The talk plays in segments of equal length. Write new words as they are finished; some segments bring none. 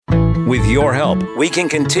With your help, we can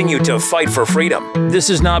continue to fight for freedom. This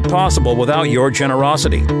is not possible without your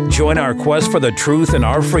generosity. Join our quest for the truth and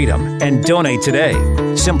our freedom and donate today.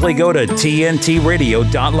 Simply go to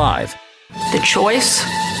tntradio.live. The choice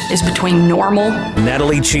is between normal,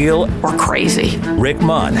 Natalie, Cheale, or crazy. Rick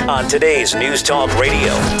Munn on today's News Talk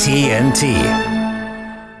Radio, TNT.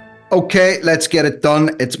 Okay, let's get it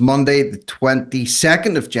done. It's Monday, the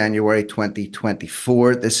 22nd of January,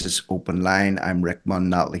 2024. This is Open Line. I'm Rick Munn,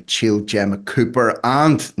 Natalie, Cheale, Gemma Cooper,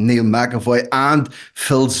 and Neil Mcevoy, and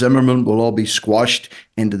Phil Zimmerman will all be squashed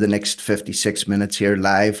into the next 56 minutes here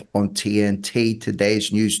live on TNT,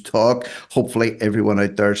 today's News Talk. Hopefully everyone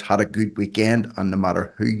out there has had a good weekend, and no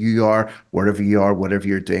matter who you are, wherever you are, whatever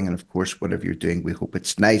you're doing, and of course, whatever you're doing, we hope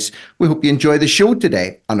it's nice. We hope you enjoy the show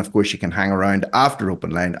today. And of course, you can hang around after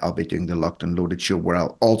Open Line. I'll be doing the Locked and Loaded show, where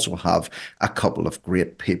I'll also have a couple of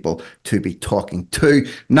great people to be talking to.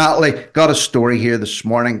 Natalie, got a story here this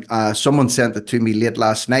morning. Someone sent it to me late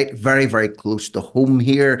last night, very, very close to home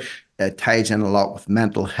here. Ties in a lot with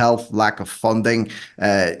mental health, lack of funding,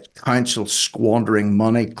 council squandering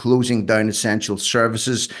money, closing down essential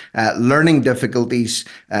services, learning difficulties,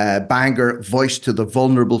 Bangor voice to the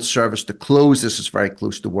vulnerable service to close. This is very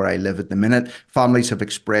close to where I live at the minute. Families have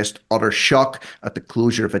expressed utter shock at the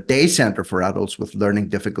closure of a day centre for adults with learning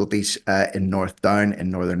difficulties in North Down in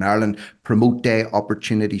Northern Ireland. Promote Day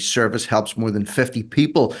Opportunity Service helps more than 50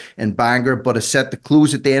 people in Bangor, but is set to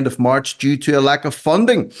close at the end of March due to a lack of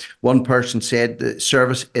funding. One person said the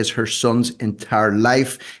service is her son's entire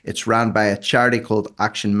life. It's run by a charity called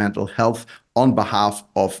Action Mental Health on behalf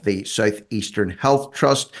of the South Eastern Health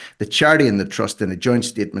Trust. The charity and the trust in a joint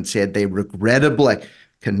statement said they regrettably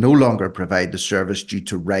can no longer provide the service due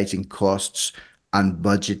to rising costs and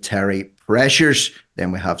budgetary pressures.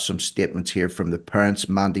 Then we have some statements here from the parents.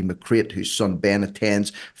 Mandy McCrate, whose son Ben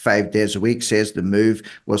attends 5 days a week, says the move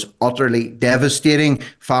was utterly devastating.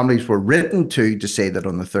 Families were written to say that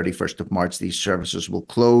on the 31st of March, these services will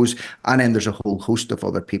close. And then there's a whole host of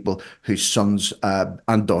other people whose sons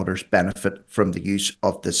and daughters benefit from the use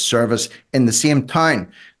of this service. In the same town,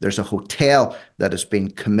 there's a hotel that has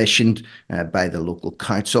been commissioned by the local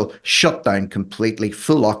council, shut down completely,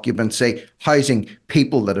 full occupancy, housing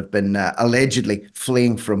people that have been allegedly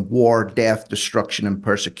fleeing from war, death, destruction and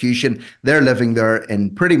persecution. They're living there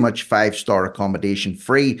in pretty much 5-star accommodation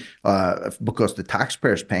free because the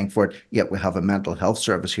taxpayer's paying for it. Yet we have a mental health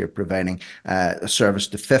service here providing a service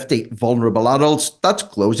to 50 vulnerable adults. That's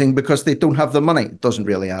closing because they don't have the money. It doesn't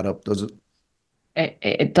really add up, does it?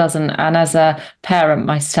 It doesn't. And as a parent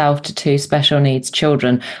myself to 2 special needs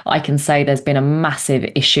children, I can say there's been a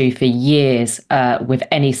massive issue for years with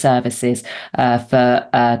any services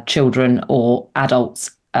for children or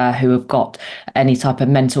adults who have got any type of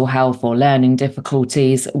mental health or learning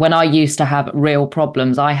difficulties. When I used to have real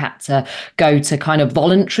problems, I had to go to kind of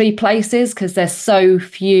voluntary places because there's so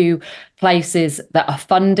few places that are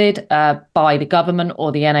funded by the government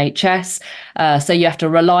or the NHS. So you have to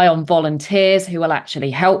rely on volunteers who will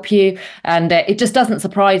actually help you. And it just doesn't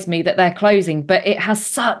surprise me that they're closing, but it has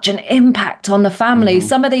such an impact on the families.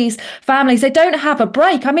 Some of these families, they don't have a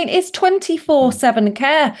break. I mean, it's 24/7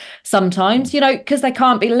 care sometimes, you know, because they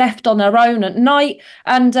can't be left on their own at night.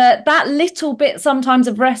 And that little bit sometimes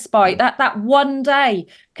of respite, that one day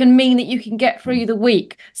can mean that you can get through the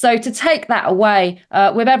week. So to take that away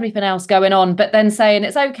with everything else going on, but then saying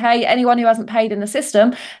it's okay, anyone who hasn't paid in the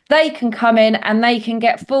system, they can come in and they can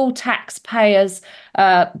get full taxpayers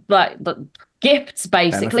gifts,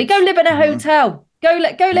 basically. Benefits. Go live in a hotel.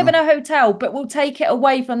 Go live in a hotel, but we'll take it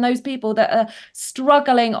away from those people that are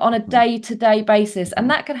struggling on a day-to-day basis. And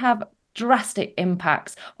that can have drastic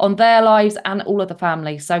impacts on their lives and all of the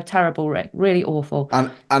families. So terrible, Rick. Really awful.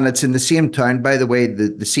 And it's in the same town, by the way,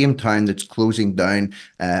 the same town that's closing down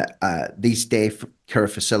these day care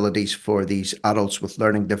facilities for these adults with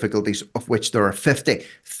learning difficulties, of which there are 50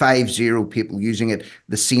 people using it.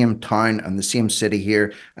 The same town and the same city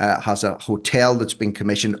here has a hotel that's been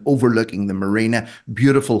commissioned overlooking the marina.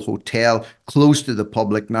 Beautiful hotel, closed to the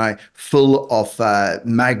public now, full of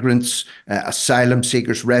migrants, asylum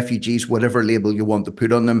seekers, refugees, whatever label you want to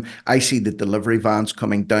put on them. I see the delivery vans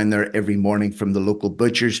coming down there every morning from the local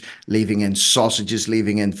butchers, leaving in sausages,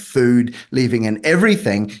 leaving in food, leaving in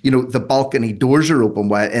everything. You know, the balcony doors are are open,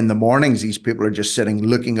 while in the mornings these people are just sitting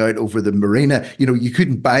looking out over the marina. You know, you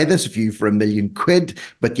couldn't buy this view for £1 million,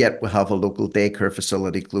 but yet we have a local daycare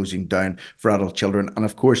facility closing down for adult children. And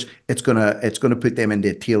of course, it's gonna put them into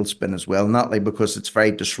a tailspin as well, Natalie, because it's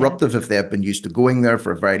very disruptive if they've been used to going there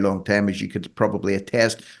for a very long time, as you could probably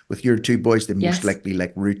attest with your two boys. They most likely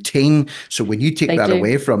like routine. So when you take that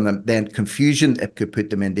away from them, then confusion, it could put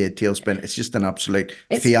them into a tailspin. It's just an absolute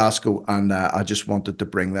fiasco. And I just wanted to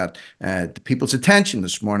bring that to people's attention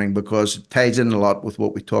this morning, because it ties in a lot with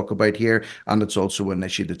what we talk about here. And it's also an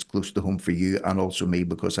issue that's close to home for you and also me,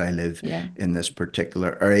 because I live in this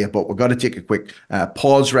particular area. But we're going to take a quick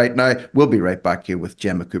pause right now. We'll be right back here with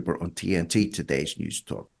Gemma Cooper on TNT, today's News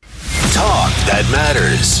Talk. Talk that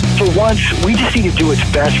matters. For once, we just need to do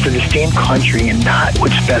what's best for this damn country and not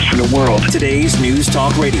what's best for the world. Today's News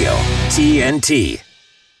Talk Radio, TNT.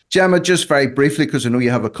 Gemma, just very briefly, because I know you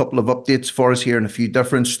have a couple of updates for us here and a few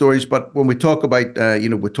different stories. But when we talk about,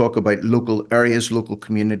 we talk about local areas, local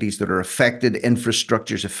communities that are affected,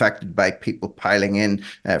 infrastructures affected by people piling in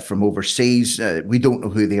from overseas. We don't know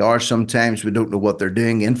who they are sometimes. We don't know what they're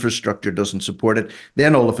doing. Infrastructure doesn't support it.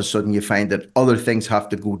 Then all of a sudden you find that other things have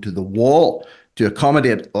to go to the wall to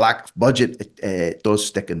accommodate lack of budget. It does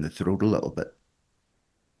stick in the throat a little bit.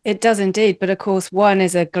 It does indeed. But of course, one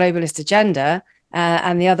is a globalist agenda.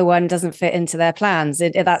 And the other one doesn't fit into their plans.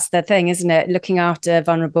 That's the thing, isn't it? Looking after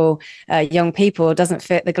vulnerable young people doesn't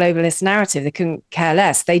fit the globalist narrative. They couldn't care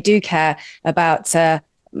less. They do care about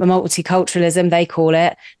multiculturalism, they call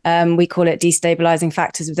it. We call it destabilizing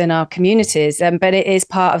factors within our communities. But it is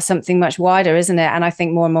part of something much wider, isn't it? And I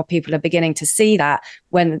think more and more people are beginning to see that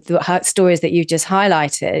when the stories that you've just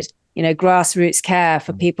highlighted, you know, grassroots care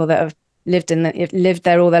for people that have lived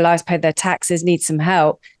there all their lives, paid their taxes, need some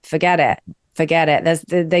help. Forget it.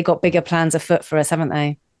 They got bigger plans afoot for us, haven't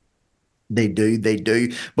they? They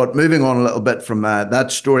do. But moving on a little bit from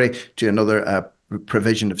that story to another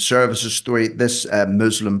provision of services story, this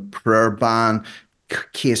Muslim prayer ban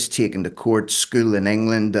case taken to court, school in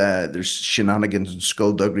England. There's shenanigans and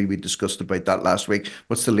skullduggery. We discussed about that last week.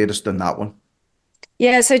 What's the latest on that one?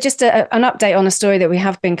 Yeah, so just an update on a story that we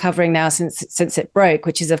have been covering now since it broke,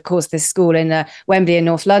 which is, of course, this school in Wembley in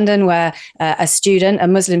North London, where a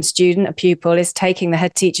Muslim student, a pupil, is taking the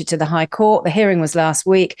head teacher to the High Court. The hearing was last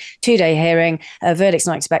week, 2-day hearing. A verdict's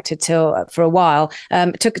not expected till for a while.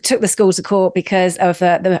 Took the school to court because of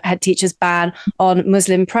the head teacher's ban on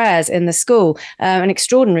Muslim prayers in the school. An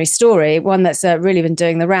extraordinary story, one that's really been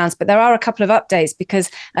doing the rounds. But there are a couple of updates, because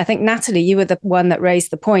I think, Natalie, you were the one that raised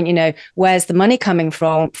the point, you know, where's the money coming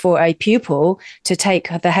from for a pupil to take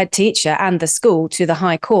the head teacher and the school to the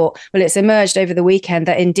High Court? Well, it's emerged over the weekend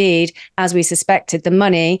that indeed, as we suspected, the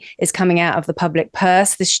money is coming out of the public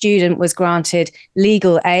purse. The student was granted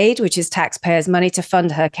legal aid, which is taxpayers' money, to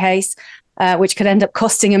fund her case. Which could end up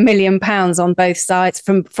costing £1 million on both sides,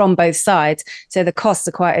 from both sides. So the costs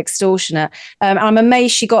are quite extortionate. I'm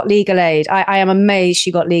amazed she got legal aid. I am amazed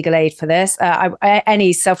she got legal aid for this.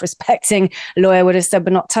 Any self-respecting lawyer would have said,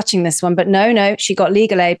 we're not touching this one. But no, she got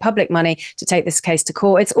legal aid, public money, to take this case to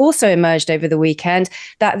court. It's also emerged over the weekend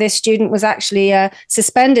that this student was actually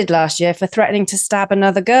suspended last year for threatening to stab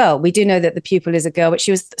another girl. We do know that the pupil is a girl, but she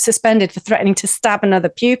was suspended for threatening to stab another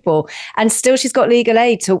pupil. And still she's got legal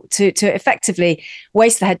aid to effectively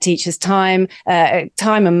waste the head teacher's time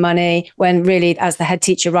and money, when really, as the head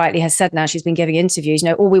teacher rightly has said now, she's been giving interviews, you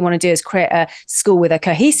know, all we want to do is create a school with a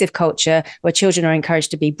cohesive culture where children are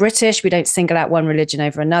encouraged to be British. We don't single out one religion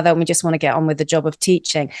over another, and we just want to get on with the job of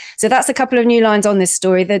teaching. So that's a couple of new lines on this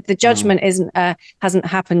story. The judgment hasn't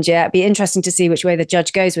happened yet. It'd be interesting to see which way the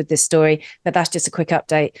judge goes with this story, but that's just a quick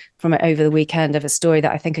update from over the weekend of a story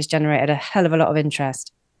that I think has generated a hell of a lot of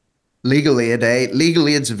interest. Legal aid, legal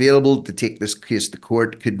aid's available to take this case to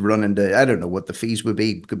court. Could run into, I don't know what the fees would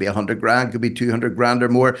be. Could be 100 grand, could be 200 grand or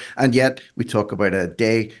more. And yet we talk about a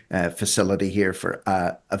day facility here for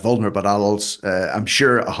vulnerable adults. I'm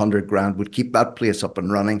sure 100 grand would keep that place up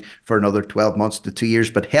and running for another 12 months to 2 years.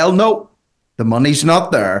 But hell no. The money's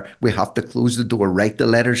not there. We have to close the door, write the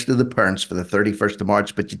letters to the parents for the 31st of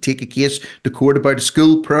March. But you take a case to court about a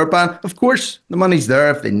school prayer ban, of course, the money's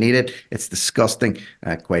there if they need it. It's disgusting,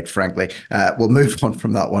 quite frankly. We'll move on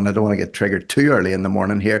from that one. I don't want to get triggered too early in the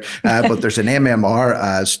morning here. But there's an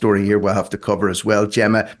MMR story here we'll have to cover as well.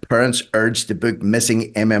 Gemma, parents urged to book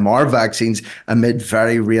missing MMR vaccines amid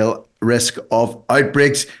very real risk of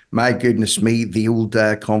outbreaks. My goodness me, the old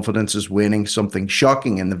confidence is waning. Something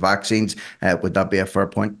shocking in the vaccines. Would that be a fair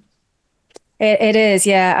point? It is,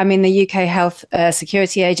 yeah. I mean, the UK Health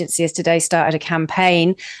Security Agency has today started a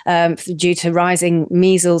campaign due to rising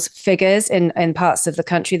measles figures in parts of the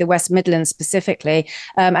country, the West Midlands specifically.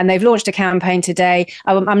 And they've launched a campaign today.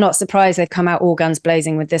 I'm not surprised they've come out all guns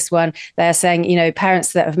blazing with this one. They're saying,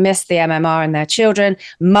 parents that have missed the MMR in their children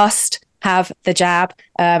must have the jab,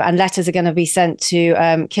 and letters are going to be sent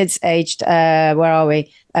to kids aged, 1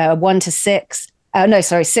 to 6.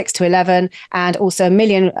 6 to 11, and also 1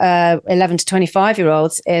 million 11 to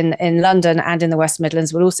 25-year-olds in London and in the West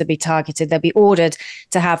Midlands will also be targeted. They'll be ordered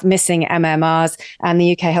to have missing MMRs, and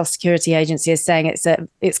the UK Health Security Agency is saying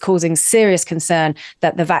it's causing serious concern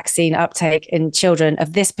that the vaccine uptake in children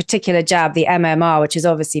of this particular jab, the MMR, which is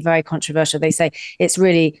obviously very controversial. They say it's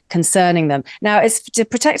really concerning them. Now, it's to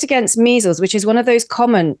protect against measles, which is one of those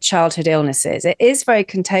common childhood illnesses. It is very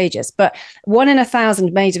contagious, but 1 in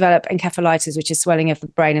 1,000 may develop encephalitis, which is swelling of the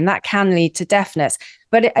brain, and that can lead to deafness.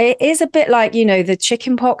 But it is a bit like, the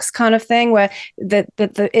chickenpox kind of thing, where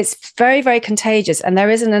it's very, very contagious. And there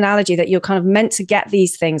is an analogy that you're kind of meant to get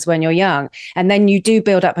these things when you're young, and then you do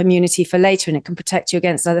build up immunity for later, and it can protect you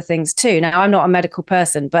against other things too. Now, I'm not a medical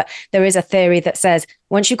person, but there is a theory that says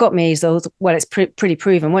once you've got measles, well, it's pretty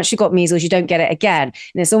proven. Once you've got measles, you don't get it again.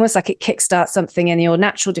 And it's almost like it kickstarts something in your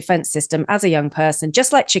natural defense system as a young person,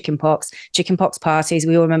 just like chickenpox parties.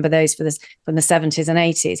 We all remember those from the 70s and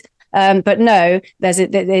 80s. But no,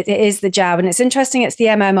 it is the jab, and it's interesting. It's the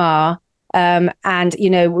MMR, and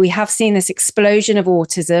we have seen this explosion of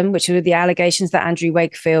autism, which were the allegations that Andrew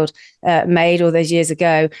Wakefield made all those years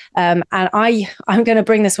ago. And I'm going to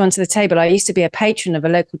bring this one to the table. I used to be a patron of a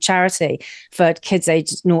local charity for kids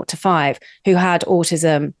aged 0 to 5 who had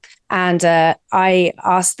autism. And I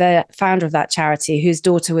asked the founder of that charity, whose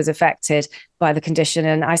daughter was affected by the condition,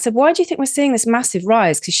 and I said, why do you think we're seeing this massive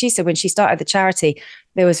rise? Because she said when she started the charity,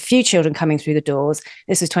 there was few children coming through the doors.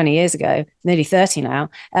 This was 20 years ago, nearly 30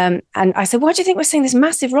 now. And I said, why do you think we're seeing this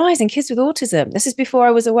massive rise in kids with autism? This is before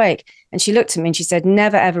I was awake. And she looked at me and she said,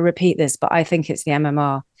 never, ever repeat this, but I think it's the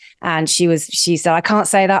MMR. And she said, I can't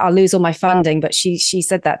say that, I'll lose all my funding. But she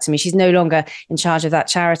said that to me. She's no longer in charge of that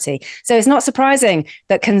charity. So it's not surprising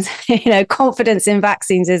that confidence in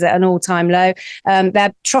vaccines is at an all-time low.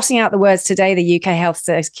 They're trotting out the words today, the UK Health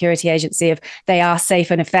Security Agency, of they are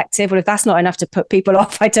safe and effective. Well, if that's not enough to put people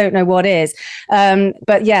off, I don't know what is.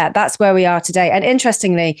 But yeah, that's where we are today. And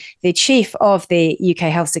interestingly, the chief of the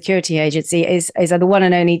UK Health Security Agency is the one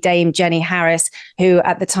and only Dame Jenny Harris, who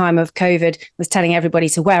at the time of COVID was telling everybody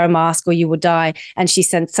to wear a mask or you will die. And she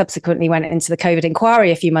subsequently went into the COVID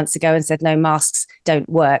inquiry a few months ago and said, no, masks don't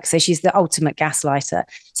work. So she's the ultimate gaslighter.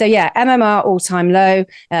 So yeah, MMR all-time low,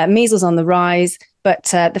 measles on the rise. But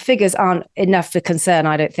the figures aren't enough for concern,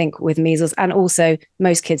 I don't think, with measles. And also,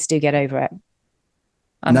 most kids do get over it.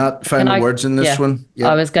 Not final words in this one.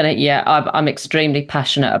 Yeah. I'm extremely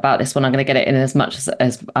passionate about this one. I'm going to get it in as much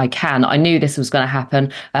as I can. I knew this was going to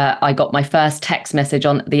happen. I got my first text message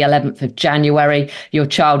on the 11th of January. Your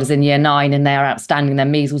child is in year 9 and they are outstanding their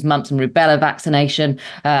measles, mumps and rubella vaccination.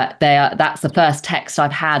 That's the first text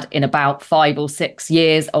I've had in about 5 or 6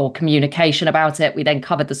 years, or communication about it. We then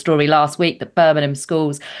covered the story last week that Birmingham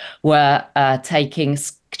schools were taking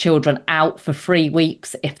children out for 3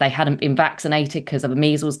 weeks if they hadn't been vaccinated because of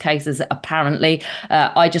measles cases, apparently.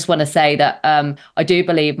 I just want to say that I do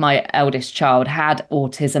believe my eldest child had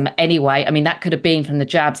autism anyway. I mean, that could have been from the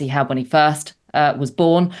jabs he had when he first was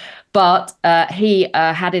born. But he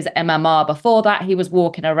had his MMR before that. He was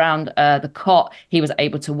walking around the cot. He was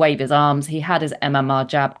able to wave his arms. He had his MMR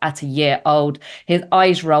jab at a year old. His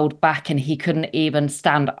eyes rolled back and he couldn't even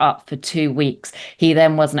stand up for 2 weeks. He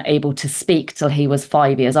then wasn't able to speak till he was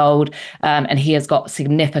 5 years old. And he has got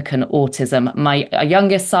significant autism. My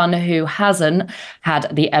youngest son, who hasn't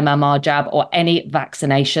had the MMR jab or any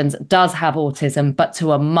vaccinations, does have autism, but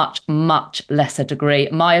to a much, much lesser degree.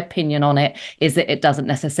 My opinion on it is that it doesn't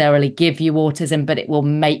necessarily give you autism, but it will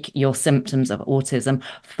make your symptoms of autism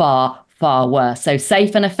far worse. So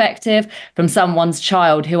safe and effective from someone's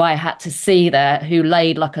child who I had to see there, who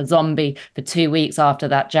laid like a zombie for 2 weeks after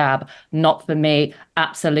that jab. Not for me,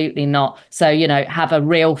 absolutely not. So, have a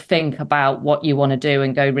real think about what you want to do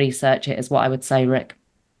and go research it, is what I would say, Rick.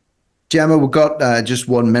 Gemma, we've got just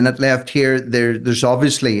 1 minute left here. There's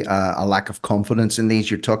obviously a lack of confidence in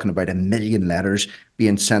these. You're talking about 1 million letters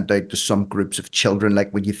being sent out to some groups of children.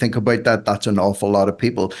 Like, when you think about that, that's an awful lot of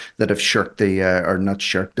people that have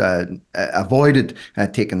avoided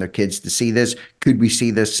taking their kids to see this. Could we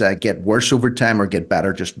see this get worse over time or get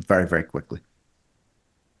better just very, very quickly?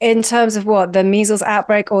 In terms of what, the measles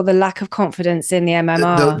outbreak or the lack of confidence in the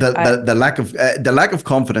MMR? The lack of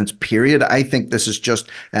confidence, period. I think this is just,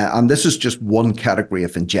 and this is just one category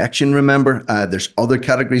of injection, remember. There's other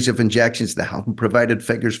categories of injections they haven't provided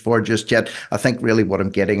figures for just yet. I think really what I'm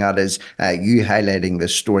getting at is you highlighting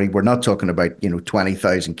this story. We're not talking about,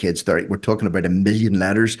 20,000 kids, 30. We're talking about 1 million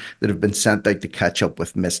letters that have been sent out to catch up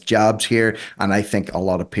with missed jobs here. And I think a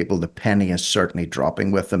lot of people, the penny is certainly dropping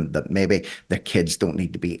with them, that maybe the kids don't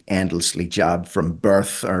need to be endlessly jabbed from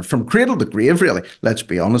birth or from cradle to grave, really. Let's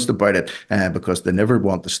be honest about it, because they never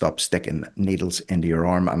want to stop sticking needles into your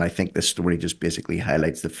arm. And I think this story just basically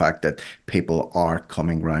highlights the fact that people are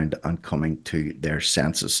coming round and coming to their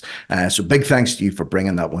senses. So big thanks to you for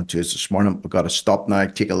bringing that one to us this morning. We've got to stop now,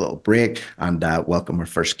 take a little break, and welcome our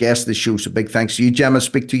first guest of the show. So big thanks to you, Gemma.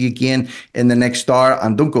 Speak to you again in the next hour.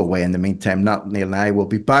 And don't go away in the meantime. Natalie and I will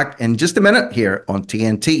be back in just a minute here on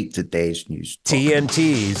TNT, Today's News Talk.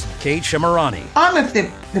 TNT's Kate Shemirani. I'm of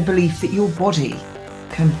the belief that your body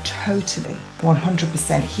can totally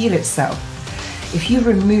 100% heal itself if you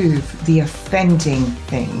remove the offending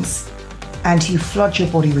things and you flood your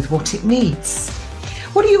body with what it needs.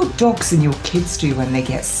 What do your dogs and your kids do when they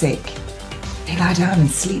get sick? They lie down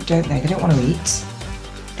and sleep, don't they? They don't want to eat.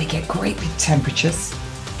 They get great big temperatures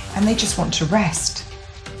and they just want to rest.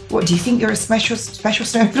 What, do you think you're a special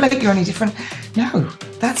snowflake? You're any different? No,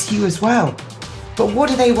 that's you as well. But what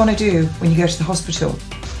do they want to do when you go to the hospital?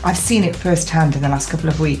 I've seen it firsthand in the last couple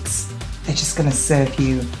of weeks. They're just going to serve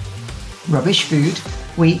you rubbish food,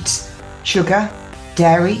 wheat, sugar,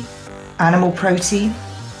 dairy, animal protein,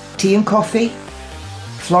 tea and coffee,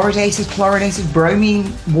 fluoridated, chlorinated,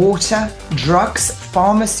 bromine, water, drugs,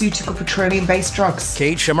 pharmaceutical, petroleum-based drugs.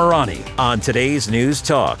 Kate Shemirani on Today's News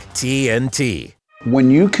Talk, TNT.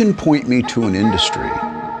 When you can point me to an industry,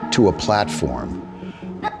 to a platform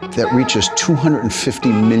that reaches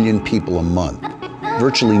 250 million people a month,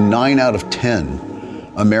 virtually 9 out of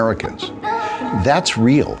 10 Americans, that's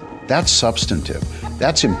real, that's substantive,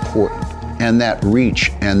 that's important. And that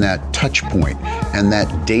reach and that touch point and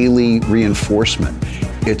that daily reinforcement,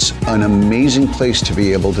 it's an amazing place to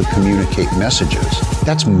be able to communicate messages.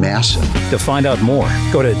 That's massive. To find out more,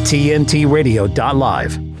 go to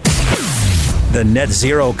tntradio.live. The Net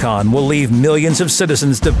Zero Con will leave millions of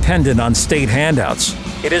citizens dependent on state handouts.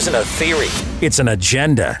 It isn't a theory, it's an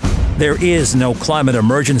agenda. There is no climate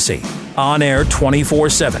emergency. On air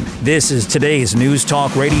 24/7. This is Today's News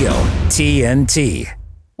Talk Radio, TNT.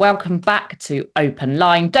 Welcome back to Open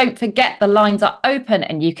Line. Don't forget the lines are open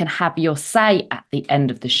and you can have your say at the end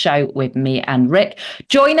of the show with me and Rick.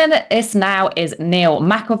 Joining us now is Neil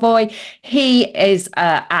Mcevoy. He is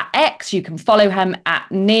at X. You can follow him at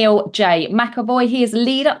Neil J. Mcevoy. He is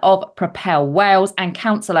leader of Propel Wales and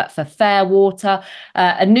councillor for Fairwater,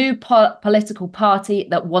 a new political party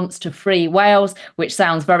that wants to free Wales, which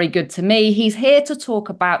sounds very good to me. He's here to talk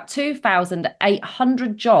about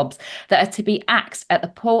 2,800 jobs that are to be axed at the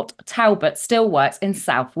Port Talbot Steelworks in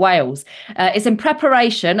South Wales. It's in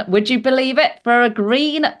preparation, would you believe it, for a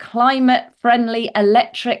green, climate-friendly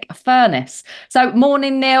electric furnace. So,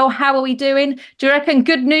 morning, Neil. How are we doing? Do you reckon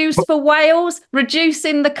good news for Wales,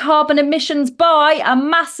 reducing the carbon emissions by a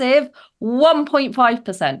massive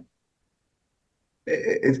 1.5%?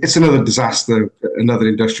 It's another disaster, another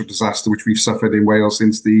industrial disaster, which we've suffered in Wales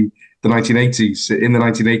since the 1980s. In the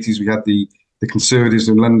 1980s, we had the Conservatives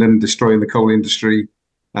in London destroying the coal industry,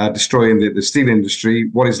 destroying the steel industry.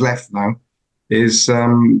 What is left now is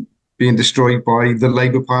being destroyed by the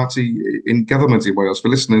Labour Party in government in Wales. For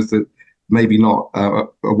listeners that maybe not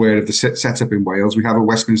aware of the setup in Wales, we have a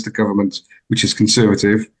Westminster government, which is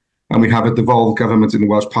Conservative, and we have a devolved government in the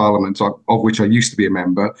Welsh Parliament, of which I used to be a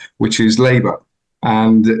member, which is Labour.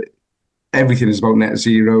 And everything is about net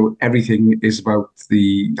zero. Everything is about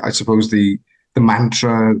the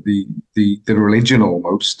mantra, the religion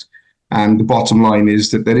almost. And the bottom line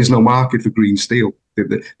is that there is no market for green steel.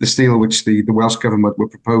 The steel which the Welsh government were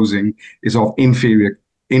proposing is of inferior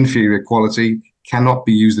quality, cannot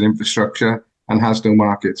be used in infrastructure, and has no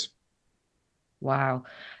market. Wow.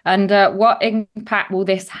 And what impact will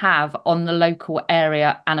this have on the local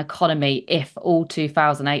area and economy if all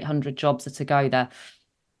 2,800 jobs are to go there?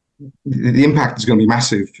 The impact is going to be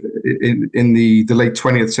massive. In the late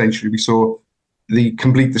 20th century, we saw the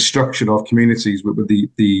complete destruction of communities with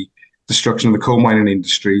the destruction of the coal mining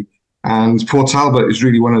industry. And Port Talbot is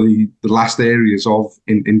really one of the last areas of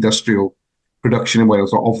industrial production in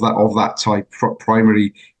Wales of that type,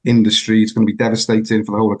 primary industry. It's going to be devastating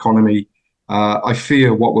for the whole economy. I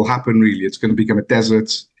fear what will happen really. It's going to become a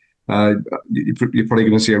desert. You're probably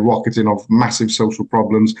going to see a rocketing of massive social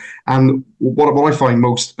problems. And what I find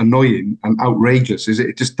most annoying and outrageous is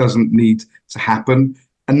it just doesn't need to happen.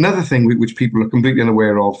 Another thing which people are completely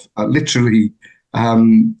unaware of, literally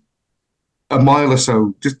a mile or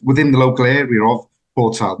so just within the local area of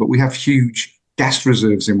Port Talbot, we have huge gas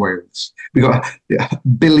reserves in Wales. We've got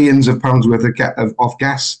billions of pounds worth of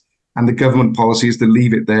gas, and the government policy is to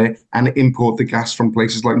leave it there and import the gas from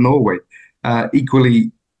places like Norway.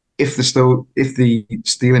 Equally, if the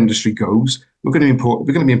steel industry goes, we're going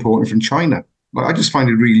to be importing from China. Like, I just find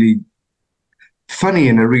it really funny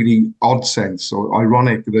in a really odd sense, or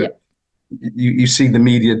ironic that you see the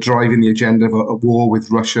media driving the agenda of a war with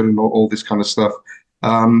Russia and all this kind of stuff.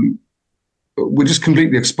 We're just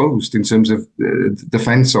completely exposed in terms of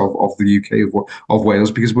defence of the UK, of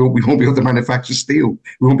Wales, because we won't be able to manufacture steel.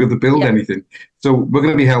 We won't be able to build anything. So we're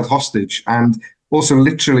going to be held hostage. And also,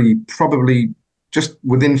 literally, probably just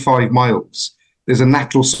within 5 miles, there's a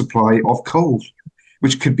natural supply of coal,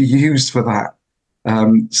 which could be used for that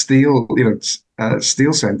steel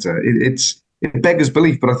centre. It beggars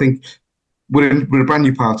belief, but I think we're a brand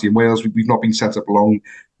new party in Wales. We've not been set up long.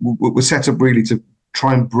 We're set up really to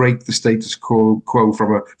try and break the status quo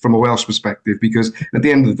from a Welsh perspective, because at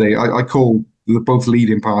the end of the day, I call the both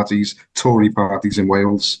leading parties Tory parties in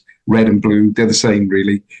Wales. Red and blue, they're the same,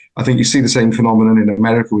 really. I think you see the same phenomenon in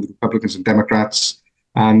America with Republicans and Democrats.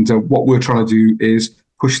 And what we're trying to do is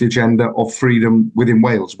push the agenda of freedom within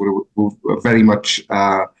Wales. We're very much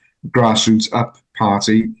a grassroots up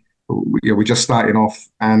party. We're just starting off,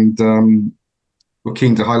 and we're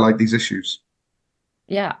keen to highlight these issues.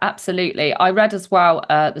 Yeah, absolutely. I read as well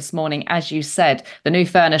this morning, as you said, the new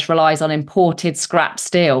furnace relies on imported scrap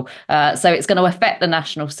steel. So it's going to affect the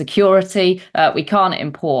national security. We can't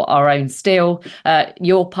import our own steel.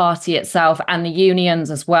 Your party itself and the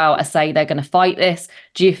unions as well are saying they're going to fight this.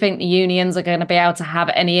 Do you think the unions are going to be able to have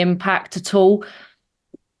any impact at all?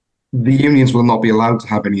 The unions will not be allowed to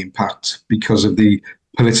have any impact because of the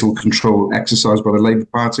political control exercised by the Labour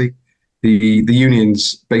Party. The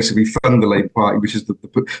unions basically fund the Labour Party, which is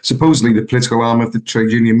supposedly the political arm of the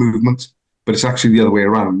trade union movement, but it's actually the other way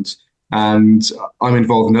around. And I'm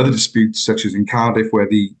involved in other disputes, such as in Cardiff, where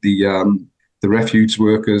the refuse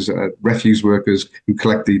workers who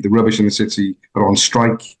collect the rubbish in the city are on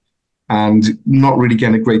strike, and not really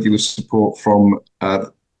getting a great deal of support from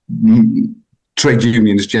trade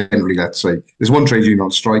unions generally. Let's say there's one trade union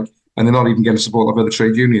on strike, and they're not even getting support of other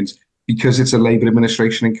trade unions, because it's a Labour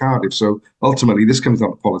administration in Cardiff. So ultimately, this comes down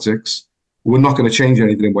to politics. We're not going to change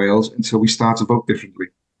anything in Wales until we start to vote differently.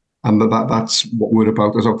 And that's what we're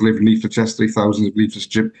about. I was out delivering leaflets yesterday, thousands of leaflets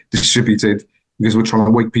distributed, because we're trying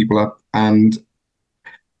to wake people up and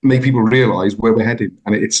make people realise where we're heading.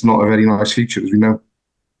 And it's not a very nice future, as we know.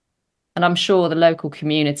 And I'm sure the local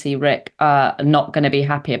community, Rick, are not going to be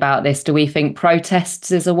happy about this. Do we think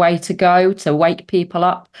protests is a way to go to wake people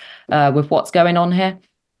up with what's going on here?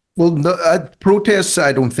 Well, protests,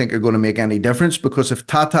 I don't think, are going to make any difference, because if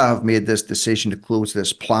Tata have made this decision to close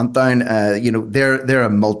this plant down, they're a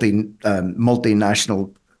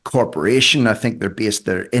multinational corporation. I think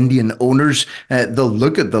they're Indian owners.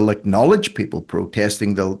 They'll acknowledge people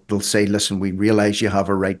protesting. They'll say, listen, we realize you have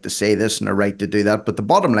a right to say this and a right to do that. But the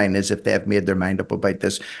bottom line is, if they've made their mind up about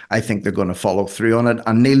this, I think they're going to follow through on it.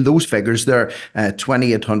 And Neil, those figures there,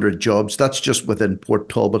 2,800 jobs, that's just within Port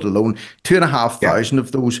Talbot alone. 2,500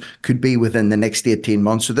 of those could be within the next 18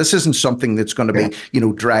 months. So this isn't something that's going to be,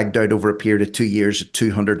 dragged out over a period of 2 years at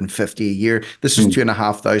 250 a year. This is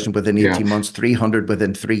 2,500 within 18 months, 300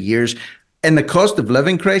 within 3 years. In the cost of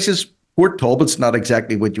living crisis, Port Talbot's not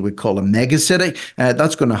exactly what you would call a mega city.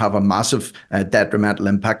 That's going to have a massive detrimental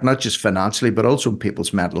impact, not just financially, but also in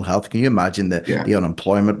people's mental health. Can you imagine the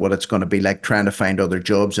unemployment, what it's going to be like trying to find other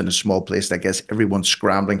jobs in a small place like this? Everyone's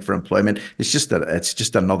scrambling for employment. It's just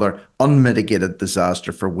another unmitigated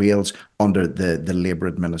disaster for Wales under the Labour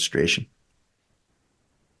administration.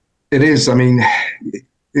 It is. I mean,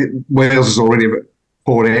 Wales is already a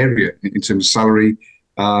poor area in terms of salary.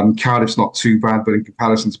 Cardiff's not too bad, but in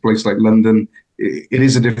comparison to a place like London, it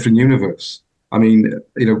is a different universe. I mean,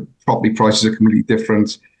 property prices are completely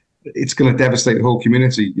different. It's going to devastate the whole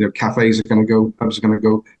community. Cafes are going to go, pubs are going to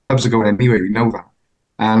go, pubs are going anyway. We know that,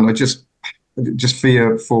 and I just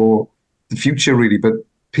fear for the future, really. But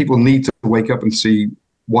people need to wake up and see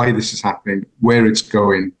why this is happening, where it's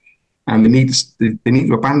going, and they need to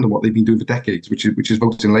abandon what they've been doing for decades, which is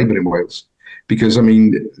voting Labour in Wales. Because, I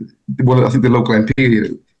mean, I think the local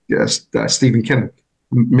MP, Stephen Kinnock,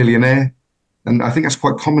 millionaire. And I think that's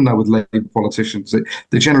quite common now with Labour politicians.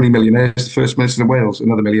 They're generally millionaires. The First Minister in Wales,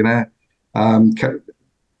 another millionaire,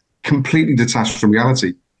 completely detached from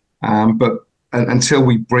reality. But until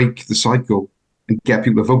we break the cycle and get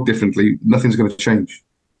people to vote differently, nothing's going to change.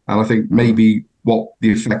 And I think maybe what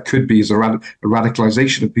the effect could be is a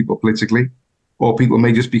radicalization of people politically, or people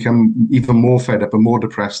may just become even more fed up and more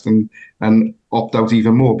depressed and opt out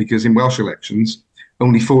even more, because in Welsh elections,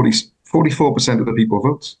 only 44% of the people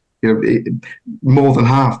vote. More than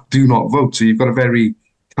half do not vote. So you've got a very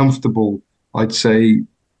comfortable, I'd say,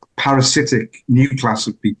 parasitic new class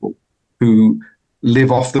of people who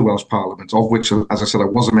live off the Welsh Parliament, of which, as I said, I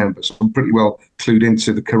was a member, so I'm pretty well clued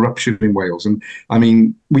into the corruption in Wales. And I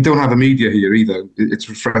mean, we don't have a media here either. It's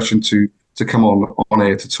refreshing to come on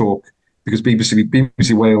air to talk, because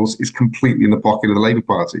BBC Wales is completely in the pocket of the Labour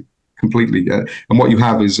Party, completely. And what you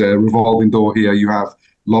have is a revolving door here. You have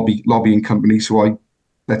lobbying companies who I,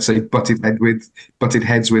 let's say, butted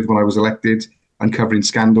heads with when I was elected, and covering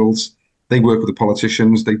scandals. They work with the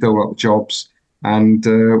politicians, they dole out the jobs, and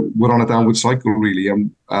we're on a downward cycle, really.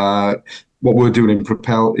 What we're doing in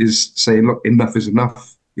Propel is saying, look, enough is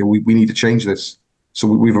enough. We need to change this. So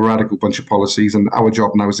we've a radical bunch of policies, and our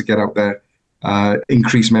job now is to get out there,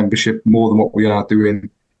 increase membership more than what we are doing,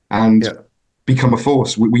 and become a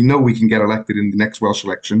force. We know we can get elected in the next Welsh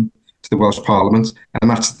election to the Welsh Parliament, and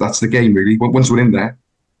that's the game, really. Once we're in there,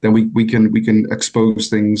 then we can expose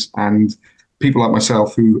things, and people like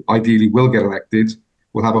myself, who ideally will get elected,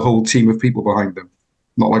 will have a whole team of people behind them.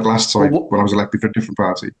 Not like last time when I was elected for a different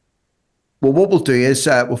party. Well, what we'll do is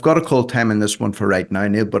we've got a call time in this one for right now,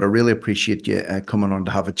 Neil, but I really appreciate you coming on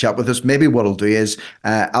to have a chat with us. Maybe what I'll do is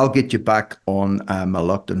I'll get you back on my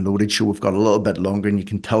Locked and Loaded show. We've got a little bit longer, and you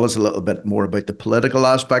can tell us a little bit more about the political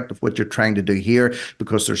aspect of what you're trying to do here,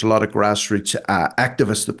 because there's a lot of grassroots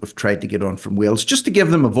activists that we've tried to get on from Wales, just to give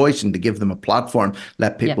them a voice and to give them a platform,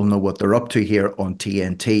 let people know what they're up to here on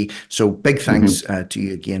TNT. So big thanks to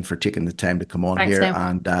you again for taking the time to come on here. Neil.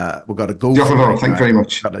 And we've got to go. Thank you very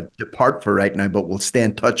much. Got to depart for right now, but we'll stay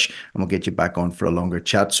in touch and we'll get you back on for a longer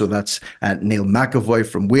chat. So that's Neil Mcevoy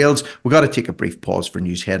from Wales. We've got to take a brief pause for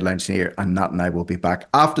news headlines here, and Nat and I will be back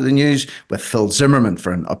after the news with Phil Zimmerman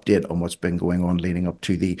for an update on what's been going on leading up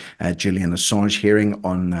to the Julian Assange hearing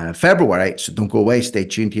on February. So don't go away. Stay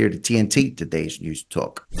tuned here to TNT, today's News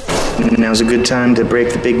Talk. Now's a good time to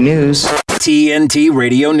break the big news. TNT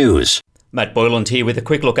Radio News. Matt Boyland here with a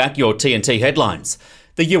quick look at your TNT headlines.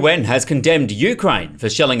 The UN has condemned Ukraine for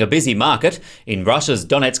shelling a busy market in Russia's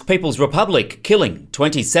Donetsk People's Republic, killing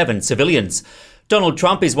 27 civilians. Donald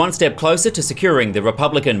Trump is one step closer to securing the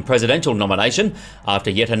Republican presidential nomination after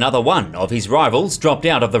yet another one of his rivals dropped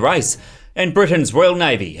out of the race. And Britain's Royal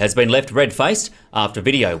Navy has been left red-faced after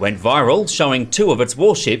video went viral showing two of its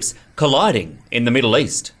warships colliding in the Middle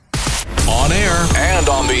East. On air and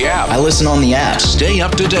on the app. I listen on the app. Stay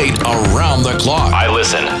up to date around the clock. I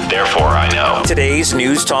listen, therefore I know. Today's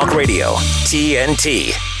News Talk Radio,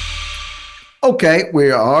 TNT. Okay,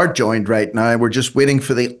 we are joined right now. We're just waiting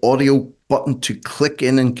for the audio button to click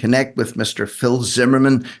in and connect with Mr. Phil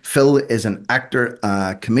Zimmerman. Phil is an actor,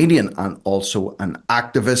 comedian, and also an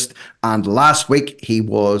activist. And last week he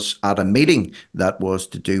was at a meeting that was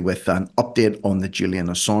to do with an update on the Julian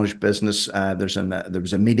Assange business. There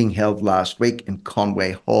was a meeting held last week in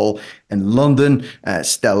Conway Hall in London.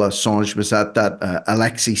 Stella Assange was at that.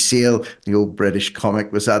 Alexei Cheale, the old British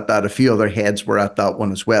comic, was at that. A few other heads were at that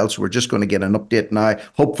one as well. So we're just going to get an update now.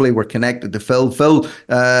 Hopefully we're connected to Phil. Phil,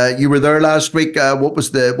 you were there last week. What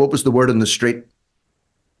was the word on the street?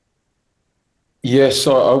 Yes,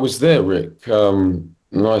 I was there, Rick.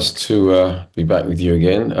 Nice to be back with you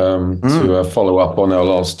again to follow up on our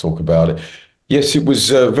last talk about it. Yes, it was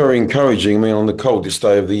very encouraging. I mean, on the coldest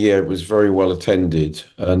day of the year, it was very well attended,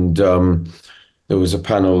 and there was a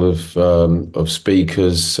panel of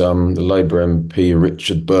speakers. The Labour MP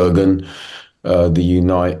Richard Bergen, the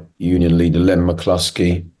Unite Union leader Len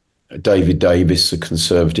McCluskey, David Davis, the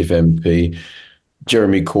Conservative MP,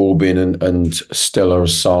 Jeremy Corbyn and Stella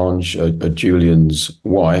Assange, Julian's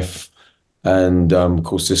wife. And of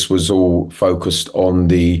course, this was all focused on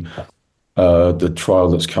the trial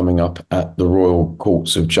that's coming up at the Royal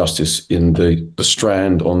Courts of Justice in the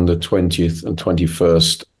Strand on the 20th and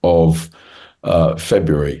 21st of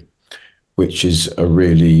February, which is a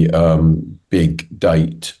really big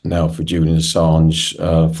date now for Julian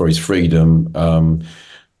Assange, for his freedom.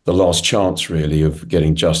 The last chance, really, of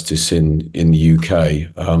getting justice in the UK.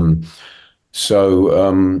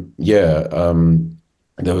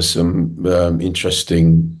 There was some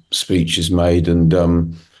interesting speeches made, and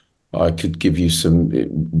I could give you some.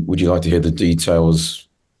 Would you like to hear the details?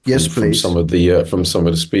 Yes, please. From some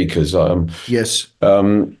of the speakers. Yes.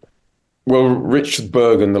 Well, Richard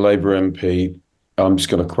Bergen, the Labour MP, I'm just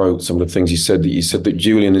going to quote some of the things he said. He said that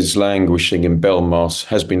Julian has been languishing in Belmarsh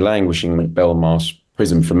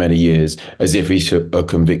prison for many years as if he's a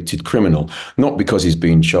convicted criminal, not because he's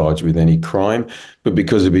been charged with any crime, but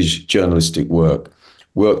because of his journalistic work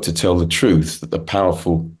to tell the truth that the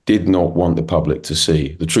powerful did not want the public to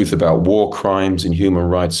see, the truth about war crimes and human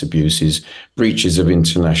rights abuses, breaches of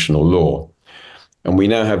international law. And we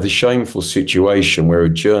now have the shameful situation where a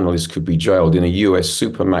journalist could be jailed in a US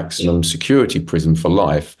super maximum security prison for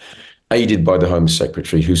life, aided by the Home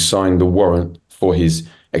Secretary who signed the warrant for his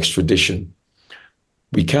extradition.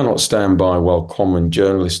 We cannot stand by while common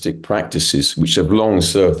journalistic practices, which have long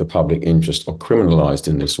served the public interest, are criminalised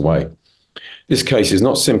in this way. This case is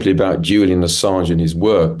not simply about Julian Assange and his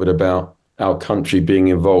work, but about our country being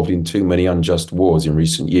involved in too many unjust wars in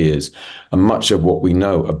recent years. And much of what we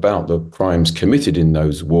know about the crimes committed in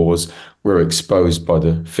those wars were exposed by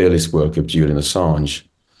the fearless work of Julian Assange.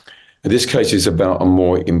 This case is about a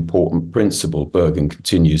more important principle, Bergen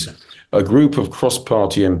continues. A group of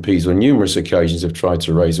cross-party MPs on numerous occasions have tried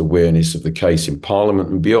to raise awareness of the case in Parliament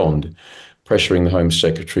and beyond, pressuring the Home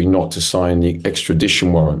Secretary not to sign the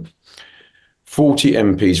extradition warrant. 40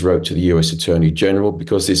 MPs wrote to the US Attorney General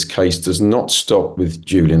because this case does not stop with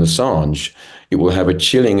Julian Assange. It will have a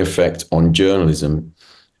chilling effect on journalism.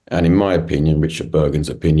 And in my opinion, Richard Bergen's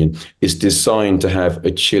opinion, it's designed to have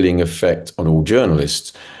a chilling effect on all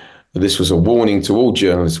journalists. This was a warning to all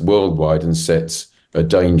journalists worldwide and sets a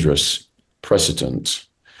dangerous precedent.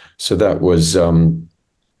 So that was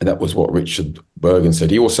what Richard Bergen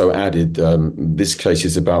said. He also added, this case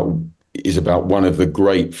is about one of the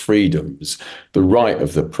great freedoms, the right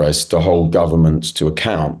of the press to hold governments to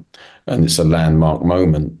account. And it's a landmark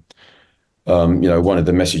moment. One of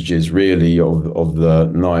the messages really of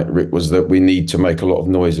the night, Rick, was that we need to make a lot of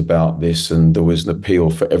noise about this. And there was an appeal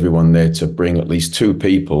for everyone there to bring at least 2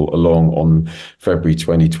 people along on February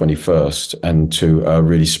 21 and to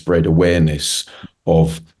really spread awareness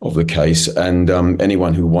of the case. And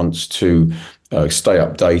anyone who wants to stay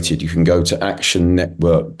updated, you can go to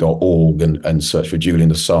actionnetwork.org and search for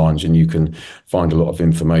Julian Assange, and you can find a lot of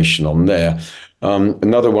information on there.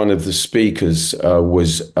 Another one of the speakers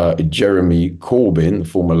was Jeremy Corbyn, the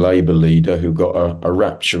former Labour leader, who got a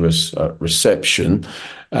rapturous reception.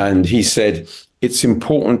 And he said, it's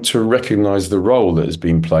important to recognise the role that has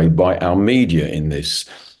been played by our media in this.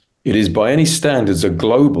 It is by any standards a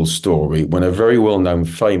global story when a very well-known,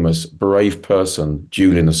 famous, brave person,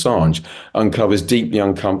 Julian Assange, uncovers deeply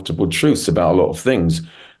uncomfortable truths about a lot of things,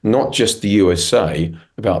 not just the USA,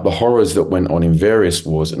 about the horrors that went on in various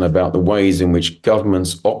wars and about the ways in which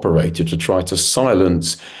governments operated to try to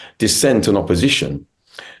silence dissent and opposition.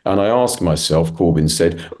 And I ask myself, Corbyn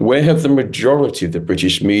said, where have the majority of the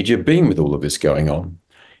British media been with all of this going on?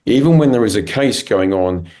 Even when there is a case going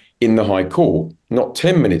on in the High Court, not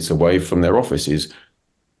 10 minutes away from their offices,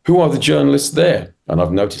 who are the journalists there? And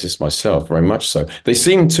I've noticed this myself, very much so. They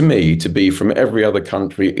seem to me to be from every other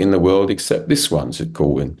country in the world except this one, said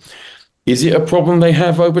Corbyn. Is it a problem they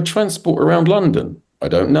have over transport around London? I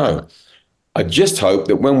don't know. I just hope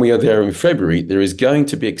that when we are there in February, there is going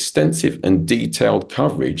to be extensive and detailed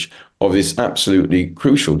coverage of this absolutely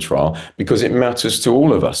crucial trial because it matters to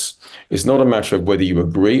all of us. It's not a matter of whether you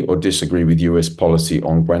agree or disagree with US policy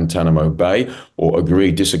on Guantanamo Bay or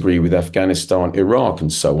disagree with Afghanistan, Iraq,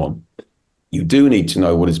 and so on. You do need to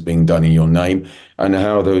know what is being done in your name and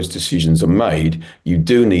how those decisions are made. You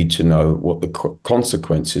do need to know what the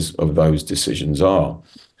consequences of those decisions are.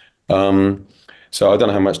 So I don't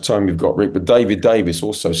know how much time you've got, Rick, but David Davis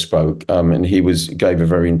also spoke, and he gave a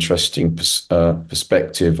very interesting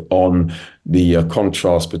perspective on the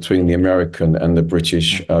contrast between the American and the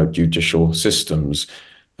British judicial systems.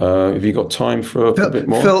 Have you got time for a bit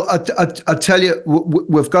more? Phil, I tell you,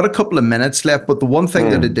 we've got a couple of minutes left, but the one thing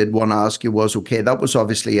that I did want to ask you was, okay, that was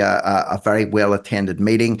obviously a very well-attended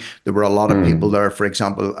meeting. There were a lot of people there. For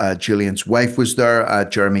example, Julian's wife was there.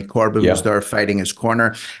 Jeremy Corbyn was there fighting his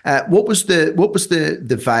corner. What was the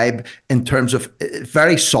vibe in terms of,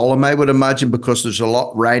 very solemn, I would imagine, because there's a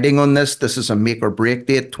lot riding on this. This is a make or break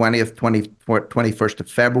date, 21st of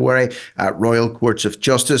February, Royal Courts of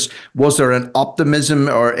Justice. Was there an optimism,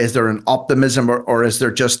 or is there an optimism, or is there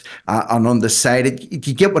just an undecided?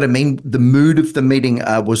 You get what I mean? The mood of the meeting,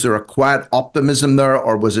 was there a quiet optimism there,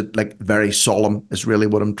 or was it like very solemn, is really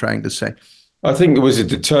what I'm trying to say? I think it was a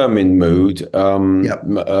determined mood.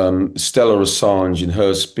 Stella Assange, in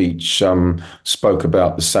her speech, spoke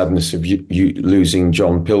about the sadness of you losing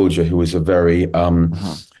John Pilger, who was a very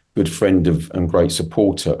good friend of and great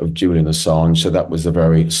supporter of Julian Assange. So that was a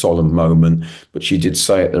very solemn moment. But she did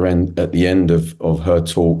say at the end of her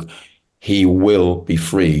talk, he will be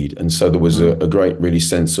freed. And so there was a great really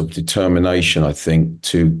sense of determination, I think,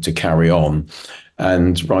 to carry on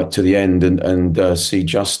and right to the end and see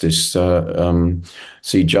justice in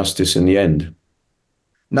the end.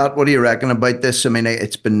 Nat, what do you reckon about this? I mean,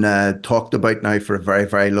 it's been talked about now for a very,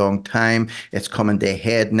 very long time. It's coming to a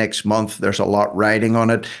head next month. There's a lot riding on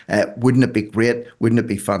it. Wouldn't it be great? Wouldn't it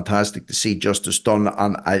be fantastic to see justice done?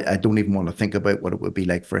 And I don't even want to think about what it would be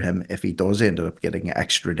like for him if he does end up getting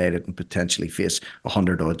extradited and potentially face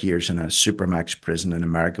 100 odd years in a supermax prison in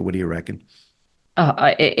America. What do you reckon?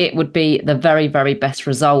 It would be the very, very best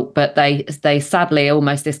result, but they sadly,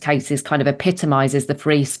 almost this case is kind of epitomizes the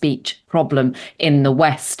free speech problem in the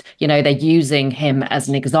West. You know, they're using him as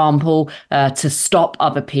an example to stop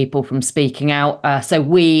other people from speaking out. So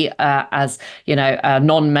we, as, you know, a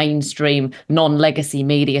non-mainstream, non-legacy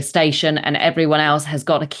media station, and everyone else has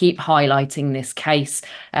got to keep highlighting this case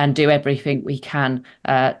and do everything we can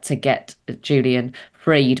to get Julian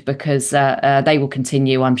freed, because they will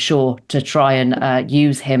continue, I'm sure, to try and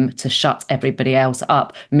use him to shut everybody else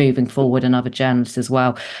up moving forward, and other journalists as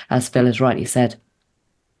well, as Phil has rightly said.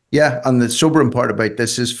 Yeah, and the sobering part about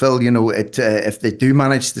this is, Phil, you know, if they do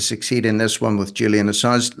manage to succeed in this one with Julian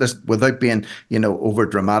Assange, without being, you know, over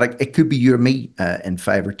dramatic, it could be you or me in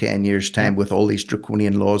 5 or 10 years' time with all these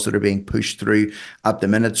draconian laws that are being pushed through at the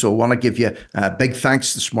minute. So I want to give you big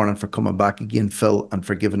thanks this morning for coming back again, Phil, and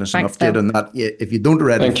for giving us an update on that. If you don't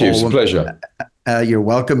already Thank you, it's a pleasure. You're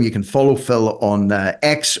welcome. You can follow Phil on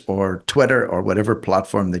X or Twitter or whatever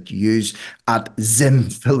platform that you use at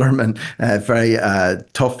Zimmerman. Very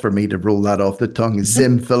tough for me to roll that off the tongue.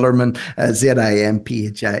 Zimmerman,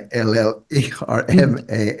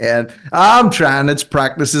 Zimphilerman. I'm trying. It's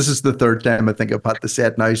practice. This is the third time I think I've had to say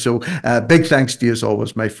it now. So big thanks to you as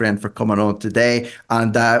always, my friend, for coming on today.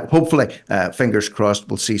 And hopefully, fingers crossed,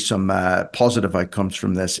 we'll see some positive outcomes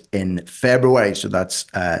from this in February. So that's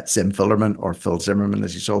Zimmerman, or Phil Zimmerman,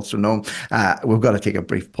 as he's also known. We've got to take a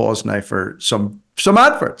brief pause now for some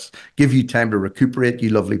adverts. Give you time to recuperate, you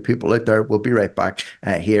lovely people out there. We'll be right back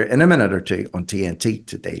here in a minute or two on TNT,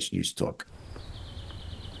 Today's News Talk.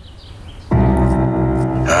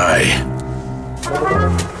 Hi.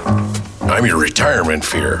 I'm your retirement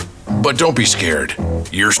fear, but don't be scared.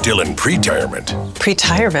 You're still in pre-retirement.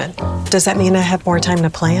 Pre-retirement? Does that mean I have more time to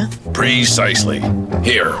plan? Precisely.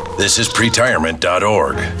 Here, this is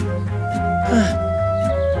pretirement.org.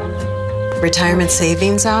 Retirement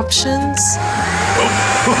savings options?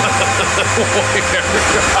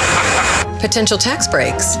 Potential tax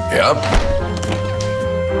breaks? Yep.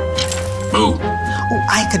 Boo. Oh,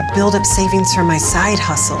 I could build up savings for my side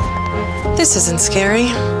hustle. This isn't scary.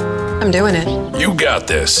 I'm doing it. You got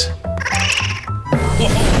this.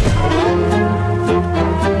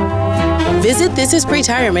 Visit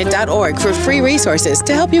thisispretirement.org for free resources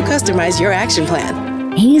to help you customize your action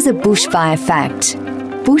plan. Here's a bushfire fact.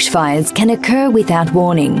 Bushfires can occur without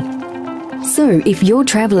warning. So if you're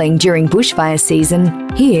travelling during bushfire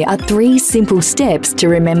season, here are 3 simple steps to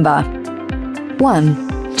remember.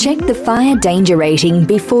 1. Check the fire danger rating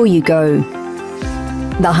before you go.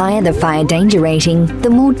 The higher the fire danger rating,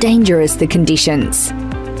 the more dangerous the conditions.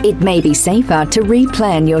 It may be safer to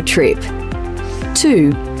replan your trip.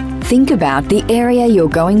 2. Think about the area you're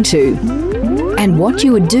going to and what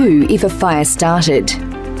you would do if a fire started.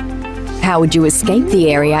 How would you escape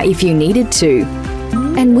the area if you needed to?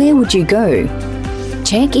 And where would you go?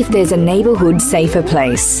 Check if there's a neighbourhood safer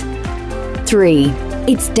place. 3.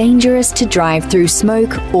 It's dangerous to drive through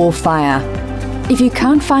smoke or fire. If you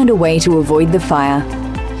can't find a way to avoid the fire,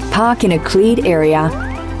 park in a cleared area,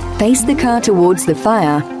 face the car towards the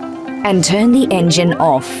fire, and turn the engine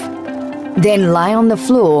off. Then lie on the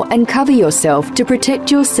floor and cover yourself to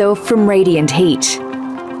protect yourself from radiant heat.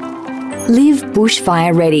 Live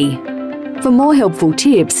bushfire ready. For more helpful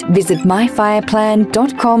tips, visit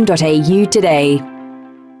myfireplan.com.au today.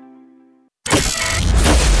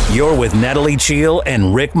 You're with Natalie, Cheale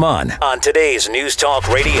and Rick Munn on today's News Talk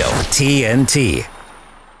Radio, TNT.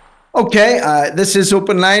 Okay, this is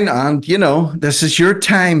Open Line, and you know, this is your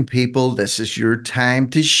time, people. This is your time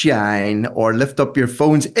to shine, or lift up your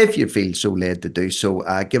phones if you feel so led to do so.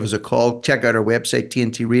 Give us a call. Check out our website,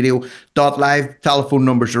 tntradio.live. Telephone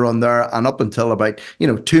numbers are on there, and up until about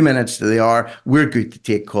 2 minutes to the hour, we're good to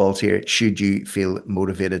take calls here should you feel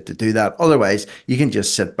motivated to do that. Otherwise, you can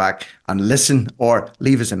just sit back and listen, or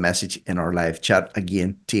leave us a message in our live chat.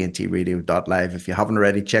 Again, tntradio.live. If you haven't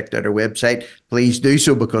already checked out our website, please do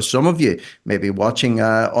so, because some of you may be watching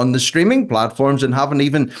on the streaming platforms and haven't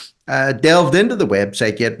even delved into the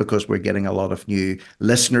website yet, because we're getting a lot of new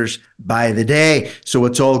listeners by the day. So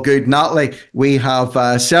it's all good. Natalie, we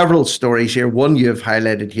have several stories here. One you've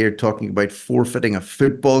highlighted here, talking about forfeiting of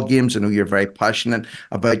football games. I know you're very passionate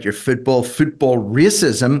about your football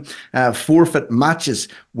racism. Forfeit matches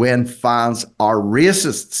when fans are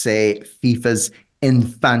racist, say FIFA's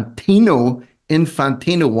Infantino.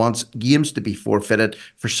 Infantino wants games to be forfeited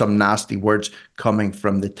for some nasty words coming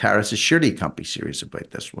from the terraces. Surely you can't be serious about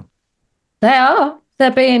this one. They are.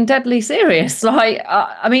 They're being deadly serious.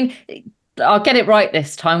 I mean, I'll get it right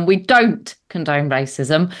this time. We don't condone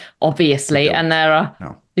racism, obviously, and there are.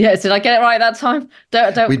 No. Yes, did I get it right that time?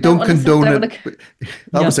 We don't condone it.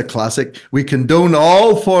 That was a classic. We condone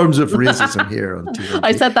all forms of racism here on TNT.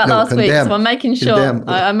 I said that last week, so I'm making sure.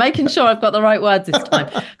 I'm making sure I've got the right words this time.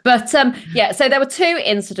 But so there were two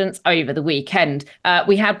incidents over the weekend.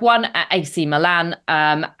 We had one at AC Milan,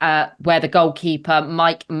 where the goalkeeper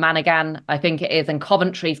Mike Manigan, I think it is, and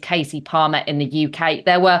Coventry's Casey Palmer in the UK.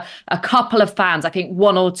 There were a couple of fans, I think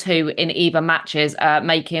one or two in either matches,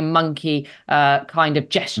 making monkey kind of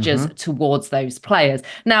gestures towards those players.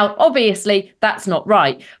 Now, obviously, that's not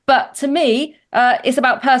right. But to me, it's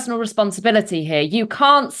about personal responsibility here. You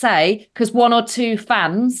can't say because one or two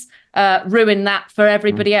fans ruin that for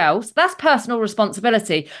everybody else. That's personal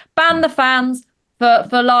responsibility. Ban the fans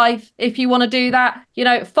for life. If you want to do that,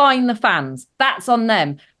 fine the fans. That's on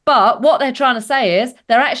them. But what they're trying to say is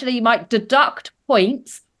they're actually might deduct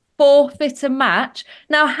points, forfeit a match.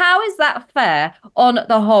 Now, how is that fair on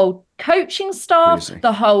the whole coaching staff,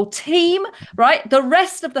 the whole team, right? The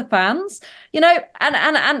rest of the fans, nobody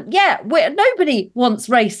wants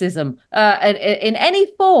racism in any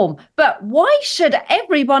form. But why should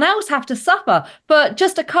everyone else have to suffer for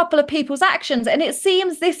just a couple of people's actions? And it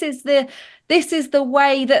seems this is the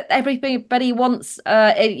way that everybody wants,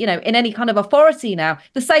 in any kind of authority now.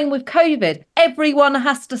 The same with COVID. Everyone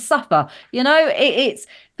has to suffer. It's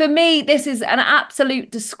for me, this is an absolute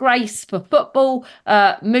disgrace for football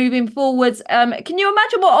moving forwards. Can you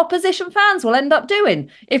imagine what opposition fans will end up doing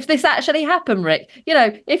if this actually happened, Rick?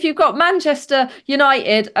 If you've got Manchester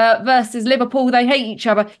United versus Liverpool, they hate each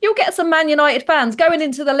other. You'll get some Man United fans going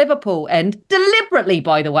into the Liverpool end, deliberately,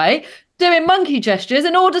 by the way, doing monkey gestures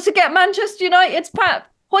in order to get Manchester United's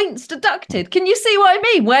points deducted. Can you see what I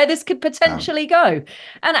mean? Where this could potentially go?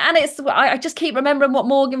 And I just keep remembering what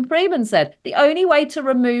Morgan Freeman said. The only way to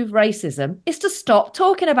remove racism is to stop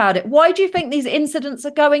talking about it. Why do you think these incidents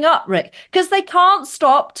are going up, Rick? Because they can't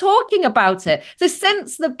stop talking about it. So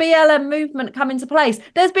since the BLM movement come into place,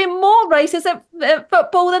 there's been more racism at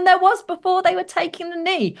football than there was before they were taking the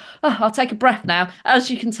knee. Oh, I'll take a breath now. As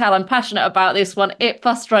you can tell, I'm passionate about this one. It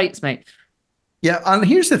frustrates me. Yeah, and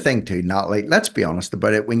here's the thing too, Natalie, let's be honest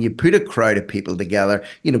about it. When you put a crowd of people together,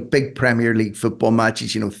 big Premier League football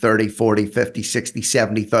matches, 30, 40, 50, 60,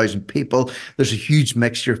 70,000 people, there's a huge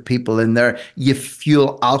mixture of people in there. You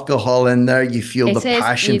fuel alcohol in there. You fuel the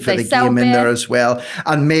passion for the game in there as well.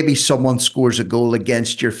 And maybe someone scores a goal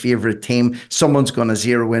against your favourite team. Someone's going to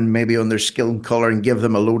zero in maybe on their skin colour and give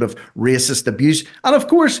them a load of racist abuse. And of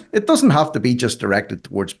course, it doesn't have to be just directed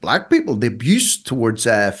towards black people. The abuse towards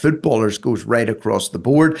footballers goes right across the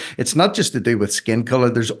board. It's not just to do with skin colour.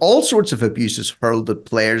 There's all sorts of abuses hurled at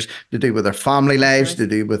players to do with their family lives, to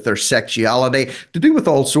do with their sexuality, to do with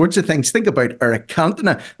all sorts of things. Think about Eric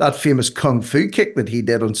Cantona, that famous kung fu kick that he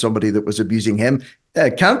did on somebody that was abusing him.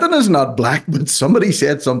 Cantona's not black, but somebody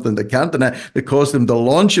said something to Cantona that caused him to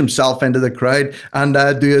launch himself into the crowd and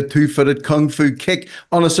do a two-footed kung fu kick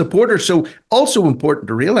on a supporter. So also important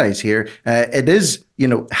to realise here, it is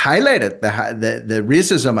highlighted. The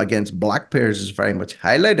racism against black players is very much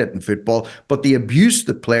highlighted in football, but the abuse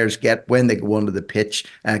that players get when they go onto the pitch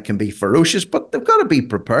can be ferocious, but they've got to be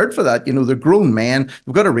prepared for that. They're grown men.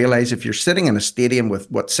 They've got to realise if you're sitting in a stadium with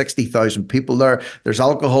 60,000 people there's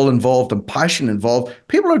alcohol involved and passion involved.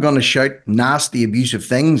 People are going to shout nasty, abusive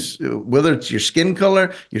things, whether it's your skin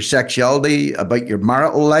colour, your sexuality, about your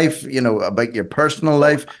marital life, about your personal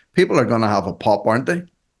life. People are going to have a pop, aren't they?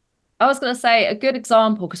 I was going to say a good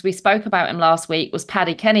example, because we spoke about him last week, was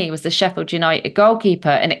Paddy Kenny. He was the Sheffield United goalkeeper,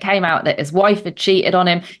 and it came out that his wife had cheated on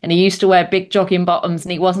him, and he used to wear big jogging bottoms,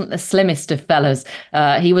 and he wasn't the slimmest of fellas.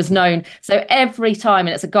 He was known. So every time,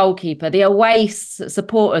 and it's a goalkeeper, the away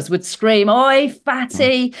supporters would scream, "Oi,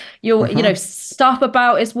 fatty!" Stuff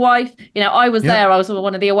about his wife. I was there. I was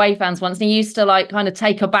one of the away fans once, and he used to kind of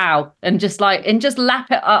take a bow and just lap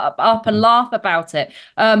it up and laugh about it.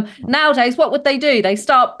 Nowadays, what would they do? They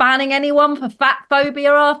start banning banning anyone for fat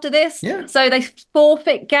phobia after this. Yeah. So they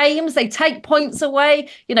forfeit games, they take points away,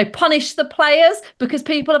 punish the players because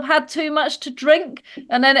people have had too much to drink.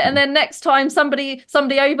 And then next time somebody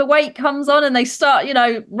overweight comes on and they start,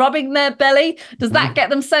 rubbing their belly, does that get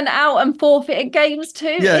them sent out and forfeited games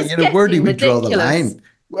too? Yeah, where do we draw the line?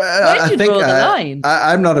 Well, I think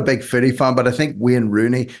I'm not a big footy fan, but I think Wayne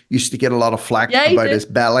Rooney used to get a lot of flack about his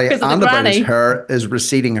belly and about his hair, his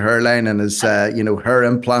receding hairline and his hair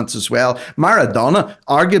implants as well. Maradona,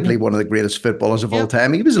 arguably one of the greatest footballers of all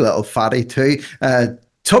time. He was a little fatty too.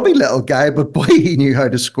 Tubby little guy, but boy, he knew how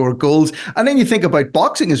to score goals. And then you think about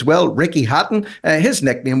boxing as well. Ricky Hatton, his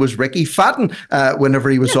nickname was Ricky Fatten whenever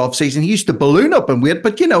he was off season. He used to balloon up in weight.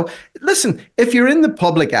 But, listen, if you're in the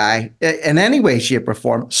public eye in any way, shape or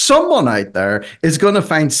form, someone out there is going to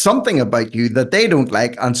find something about you that they don't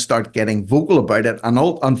like and start getting vocal about it. And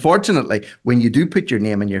unfortunately, when you do put your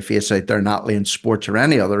name and your face out there, Natalie, in sports or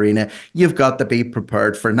any other arena, you've got to be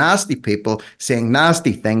prepared for nasty people saying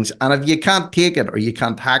nasty things. And if you can't take it or you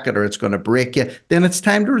can't hack it or it's going to break you, then it's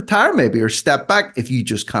time to retire maybe or step back if you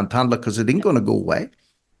just can't handle it, because it ain't going to go away.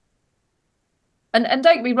 And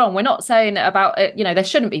don't get me wrong, we're not saying about, there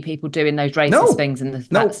shouldn't be people doing those racist things in the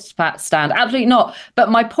fat stand. Absolutely not.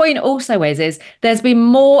 But my point also is there's been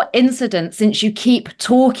more incidents since you keep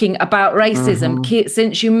talking about racism,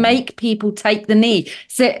 since you make people take the knee.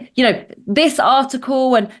 So, this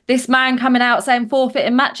article and this man coming out saying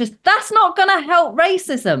forfeiting matches, that's not going to help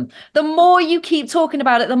racism. The more you keep talking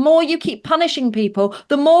about it, the more you keep punishing people,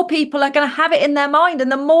 the more people are going to have it in their mind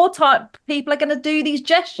and the more people are going to do these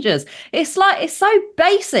gestures. It's so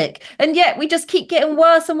basic, and yet we just keep getting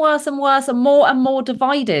worse and worse and worse and more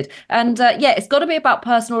divided. And it's got to be about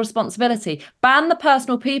personal responsibility. Ban the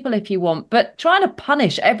personal people if you want, but trying to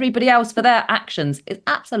punish everybody else for their actions is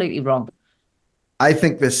absolutely wrong. I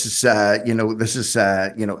think this is, an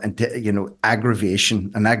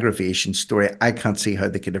aggravation story. I can't see how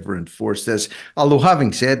they could ever enforce this. Although,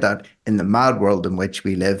 having said that, in the mad world in which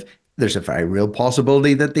we live, there's a very real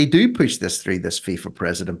possibility that they do push this through. This FIFA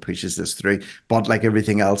president pushes this through. But like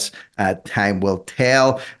everything else, time will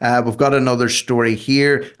tell. We've got another story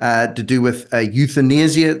here to do with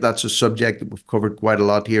euthanasia. That's a subject that we've covered quite a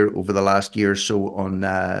lot here over the last year or so on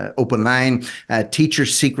Open Line. Teacher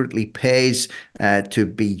secretly pays to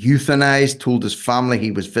be euthanized, told his family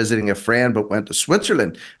he was visiting a friend but went to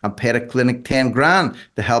Switzerland and paid a clinic 10 grand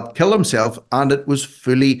to help kill himself, and it was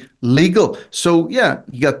fully legal. So yeah,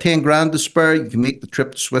 you got 10 grand to spare, you can make the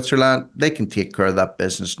trip to Switzerland, they can take care of that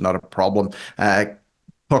business, not a problem.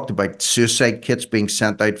 Talked about suicide kits being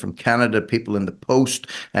sent out from Canada, people in the post,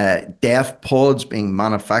 death pods being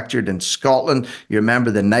manufactured in Scotland. You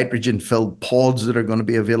remember the nitrogen-filled pods that are going to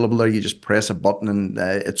be available there. You just press a button and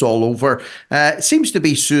it's all over. It seems to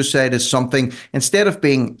be suicide is something, instead of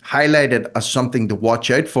being highlighted as something to watch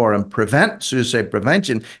out for and prevent suicide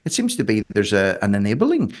prevention, it seems to be there's an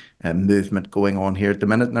enabling movement going on here at the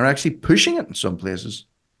minute, and they're actually pushing it in some places.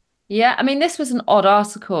 Yeah, I mean, this was an odd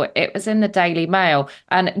article. It was in the Daily Mail.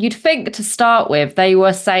 And you'd think to start with, they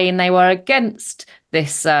were saying they were against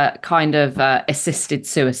this kind of assisted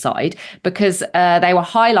suicide because they were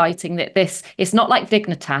highlighting that it's not like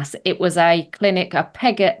Dignitas. It was a clinic, a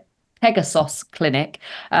Pegasus clinic,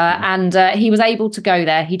 and he was able to go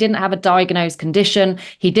there. He didn't have a diagnosed condition.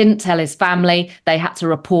 He didn't tell his family. They had to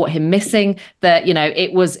report him missing. That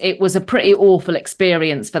it was a pretty awful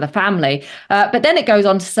experience for the family. But then it goes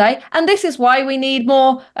on to say, and this is why we need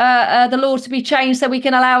more the law to be changed so we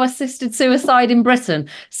can allow assisted suicide in Britain.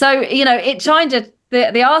 So it kind of.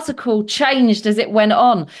 The article changed as it went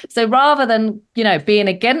on. So rather than being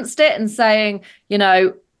against it and saying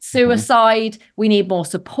suicide, we need more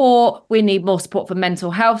support, we need more support for mental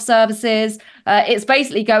health services, it's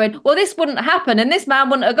basically going, well, this wouldn't happen and this man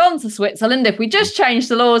wouldn't have gone to Switzerland if we just changed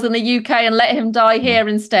the laws in the UK and let him die here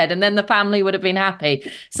instead, and then the family would have been happy.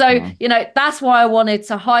 So that's why I wanted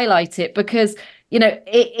to highlight it, because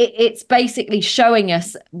it's basically showing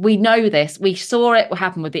us, we know this. We saw it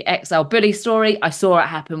happen with the XL bully story. I saw it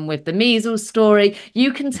happen with the measles story.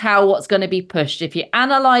 You can tell what's going to be pushed. If you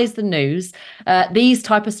analyse the news, these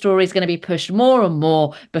type of stories are going to be pushed more and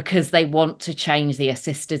more because they want to change the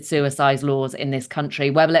assisted suicide laws in this country.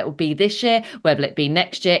 Whether it will be this year, whether it be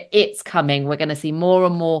next year, it's coming. We're going to see more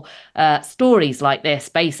and more stories like this,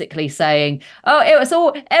 basically saying,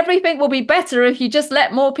 everything will be better if you just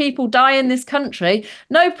let more people die in this country.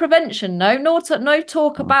 No prevention, no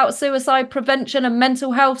talk about suicide prevention and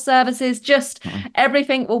mental health services. Just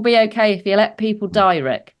everything will be okay if you let people die,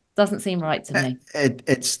 Rick. Doesn't seem right to me.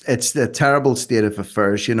 It's the terrible state of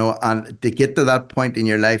affairs, and to get to that point in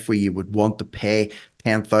your life where you would want to pay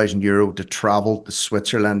 €10,000 to travel to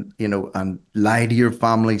Switzerland, and lie to your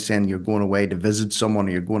family saying you're going away to visit someone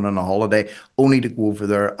or you're going on a holiday, only to go over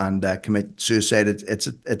there and commit suicide. It's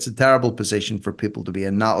a terrible position for people to be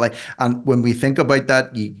in, Natalie. And when we think about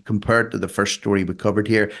that, you compare it to the first story we covered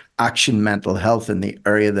here. Action Mental Health in the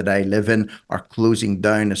area that I live in are closing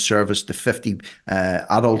down a service to 50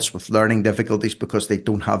 adults with learning difficulties because they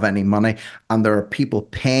don't have any money. And there are people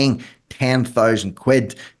paying 10,000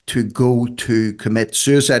 quid to go to commit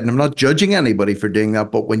suicide. And I'm not judging anybody for doing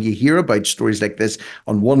that, but when you hear about stories like this,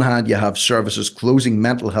 on one hand, you have services closing,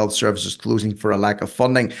 mental health services closing for a lack of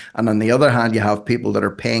funding. And on the other hand, you have people that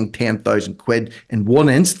are paying 10,000 quid in one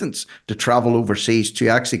instance to travel overseas to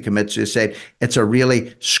actually commit suicide. It's a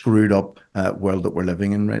really screwed up world that we're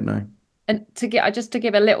living in right now. And to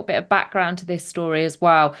give a little bit of background to this story as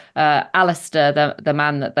well, Alistair, the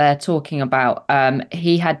man that they're talking about,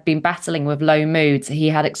 he had been battling with low moods. He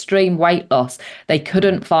had extreme weight loss. They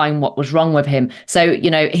couldn't find what was wrong with him. So,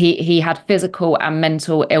 he had physical and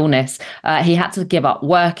mental illness. He had to give up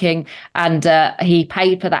working, and he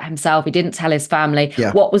paid for that himself. He didn't tell his family.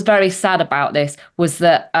 Yeah. What was very sad about this was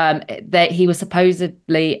that he was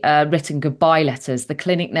supposedly written goodbye letters. The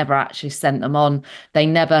clinic never actually sent them on. They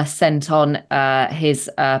never sent on his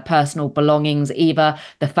personal belongings either.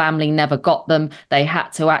 The family never got them. They had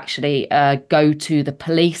to actually go to the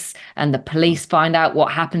police, and the police find out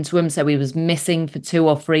what happened to him. So he was missing for 2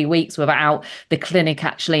 or 3 weeks without the clinic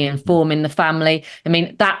actually informing the family. I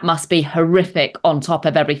mean, that must be horrific on top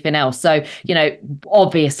of everything else. So,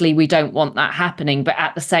 obviously we don't want that happening, but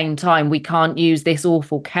at the same time, we can't use this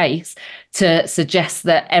awful case to suggest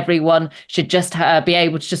that everyone should just be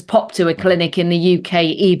able to just pop to a clinic in the UK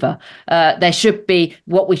either. There should be,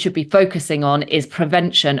 what we should be focusing on is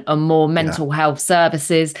prevention and more mental health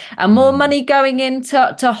services and more money going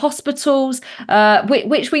into hospitals,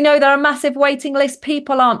 which we know there are massive waiting lists.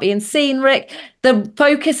 People aren't being seen, Rick. The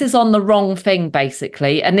focus is on the wrong thing,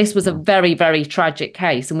 basically. And this was a very, very tragic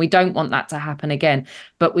case, and we don't want that to happen again.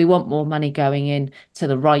 But we want more money going in to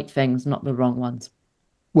the right things, not the wrong ones.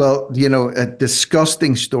 Well, a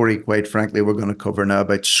disgusting story, quite frankly, we're going to cover now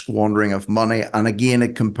about squandering of money. And again,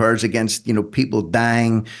 it compares against, people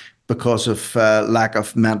dying because of lack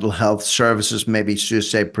of mental health services, maybe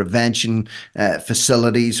suicide prevention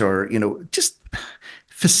facilities, or, just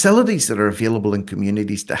facilities that are available in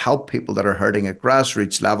communities to help people that are hurting at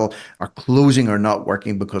grassroots level are closing or not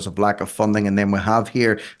working because of lack of funding. And then we have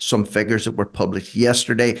here some figures that were published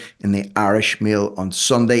yesterday in the Irish Mail on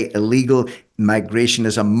Sunday. Illegal migration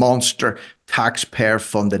is a monster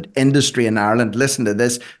taxpayer-funded industry in Ireland. Listen to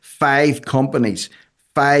this. 5 companies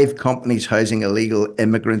housing illegal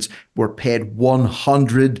immigrants were paid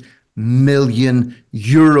 €100 million,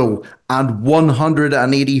 and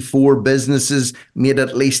 184 businesses made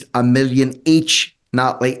at least $1 million each,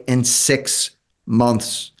 Natalie, in 6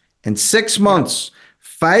 months. In 6 months,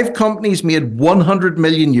 5 companies made €100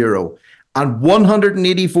 million, and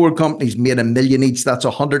 184 companies made $1 million each. That's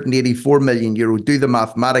 €184 million. Do the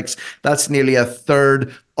mathematics. That's nearly €1/3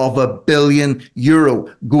 of €1 billion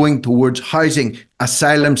going towards housing,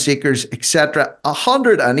 asylum seekers, etc.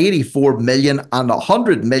 184 million and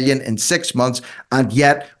 100 million in 6 months, and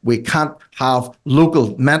yet we can't have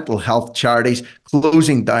local mental health charities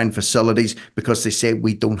closing down facilities because they say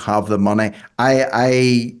we don't have the money.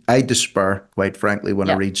 I despair, quite frankly, when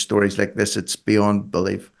I read stories like this. It's beyond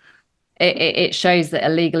belief. It shows that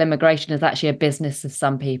illegal immigration is actually a business of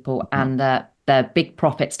some people, and there are big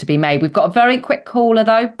profits to be made. We've got a very quick caller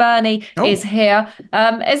though. Bernie is here.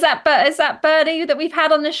 Is that Bernie that we've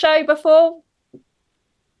had on the show before?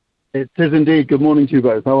 It is indeed. Good morning to you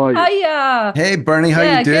both. How are you? Hiya. Hey Bernie, how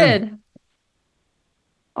you doing? Good.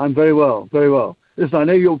 I'm very well, very well. Listen, I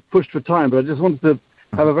know you're pushed for time, but I just wanted to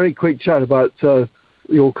have a very quick chat about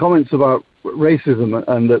your comments about racism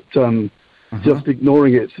and that just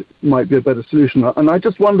ignoring it might be a better solution. And I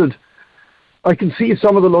just wondered, I can see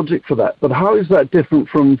some of the logic for that, but how is that different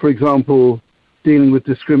from, for example, dealing with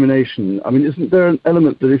discrimination? I mean, isn't there an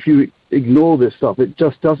element that if you ignore this stuff, it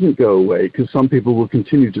just doesn't go away because some people will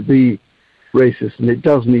continue to be racist and it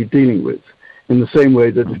does need dealing with, in the same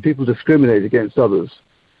way that if people discriminate against others,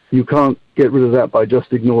 you can't get rid of that by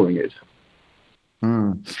just ignoring it.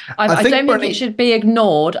 I don't think it should be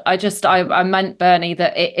ignored. I meant, Bernie,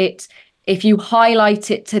 that it if you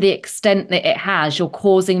highlight it to the extent that it has, you're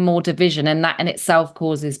causing more division, and that in itself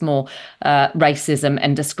causes more racism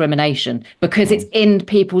and discrimination because it's in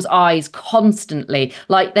people's eyes constantly.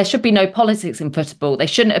 Like, there should be no politics in football. They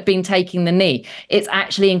shouldn't have been taking the knee. It's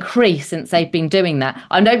actually increased since they've been doing that.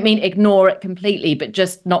 I don't mean ignore it completely, but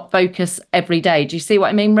just not focus every day. Do you see what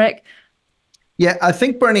I mean, Rick? Yeah, I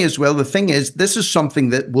think, Bernie, as well, the thing is, this is something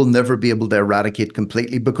that we'll never be able to eradicate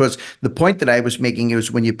completely, because the point that I was making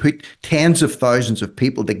is when you put tens of thousands of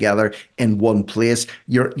people together in one place,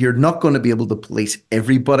 you're not going to be able to police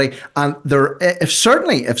everybody. And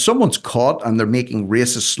if someone's caught and they're making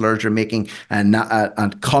racist slurs or making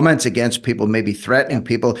and comments against people, maybe threatening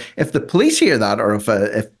people, if the police hear that, or if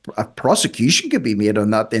a prosecution could be made on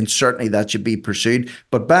that, then certainly that should be pursued.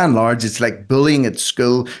 But by and large, it's like bullying at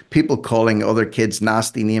school, people calling other kids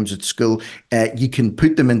nasty names at school. You can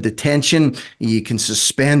put them in detention, you can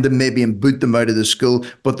suspend them maybe and boot them out of the school,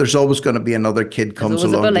 but there's always going to be another kid comes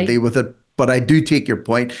along to deal with it. But I do take your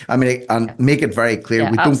point. I mean, and make it very clear,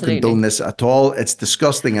 we don't condone this at all. It's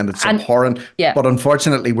disgusting and it's abhorrent. Yeah. But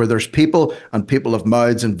unfortunately, where there's people and people have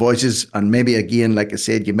mouths and voices, and maybe again, like I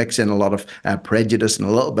said, you mix in a lot of prejudice and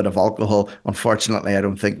a little bit of alcohol. Unfortunately, I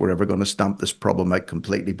don't think we're ever going to stamp this problem out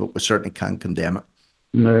completely, but we certainly can condemn it.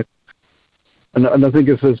 No. And I think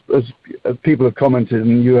as people have commented,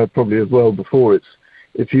 and you have probably as well before,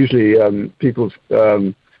 it's usually people's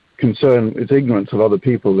concern, it's ignorance of other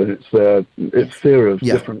people, and it's fear of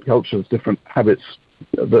different cultures, different habits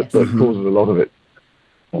that causes a lot of it.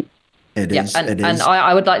 It is. And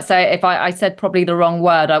I would like to say, if I said probably the wrong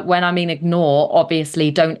word, when I mean ignore,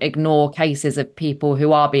 obviously don't ignore cases of people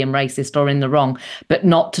who are being racist or in the wrong, but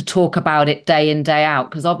not to talk about it day in, day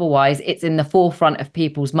out, because otherwise it's in the forefront of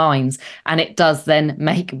people's minds, and it does then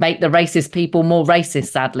make the racist people more racist,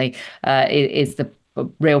 sadly, is the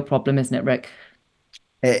real problem, isn't it, Rick?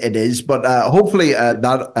 It is, but hopefully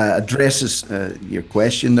that addresses your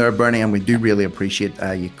question there, Bernie, and we do really appreciate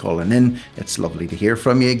you calling in. It's lovely to hear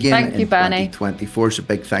from you again. Thank you, Bernie. 2024, so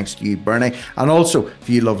big thanks to you, Bernie, and also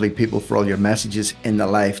for you lovely people for all your messages in the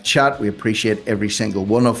live chat. We appreciate every single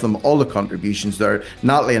one of them, all the contributions there.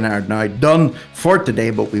 Natalie and I are now done for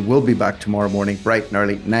today, but we will be back tomorrow morning bright and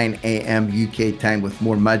early, 9 a.m. UK time, with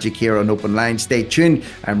more magic here on Open Line. Stay tuned.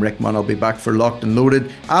 I'm Rick Munn. I'll be back for Locked and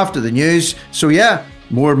Loaded after the news. So yeah,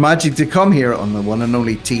 more magic to come here on the one and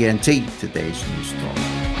only TNT, Today's News Talk.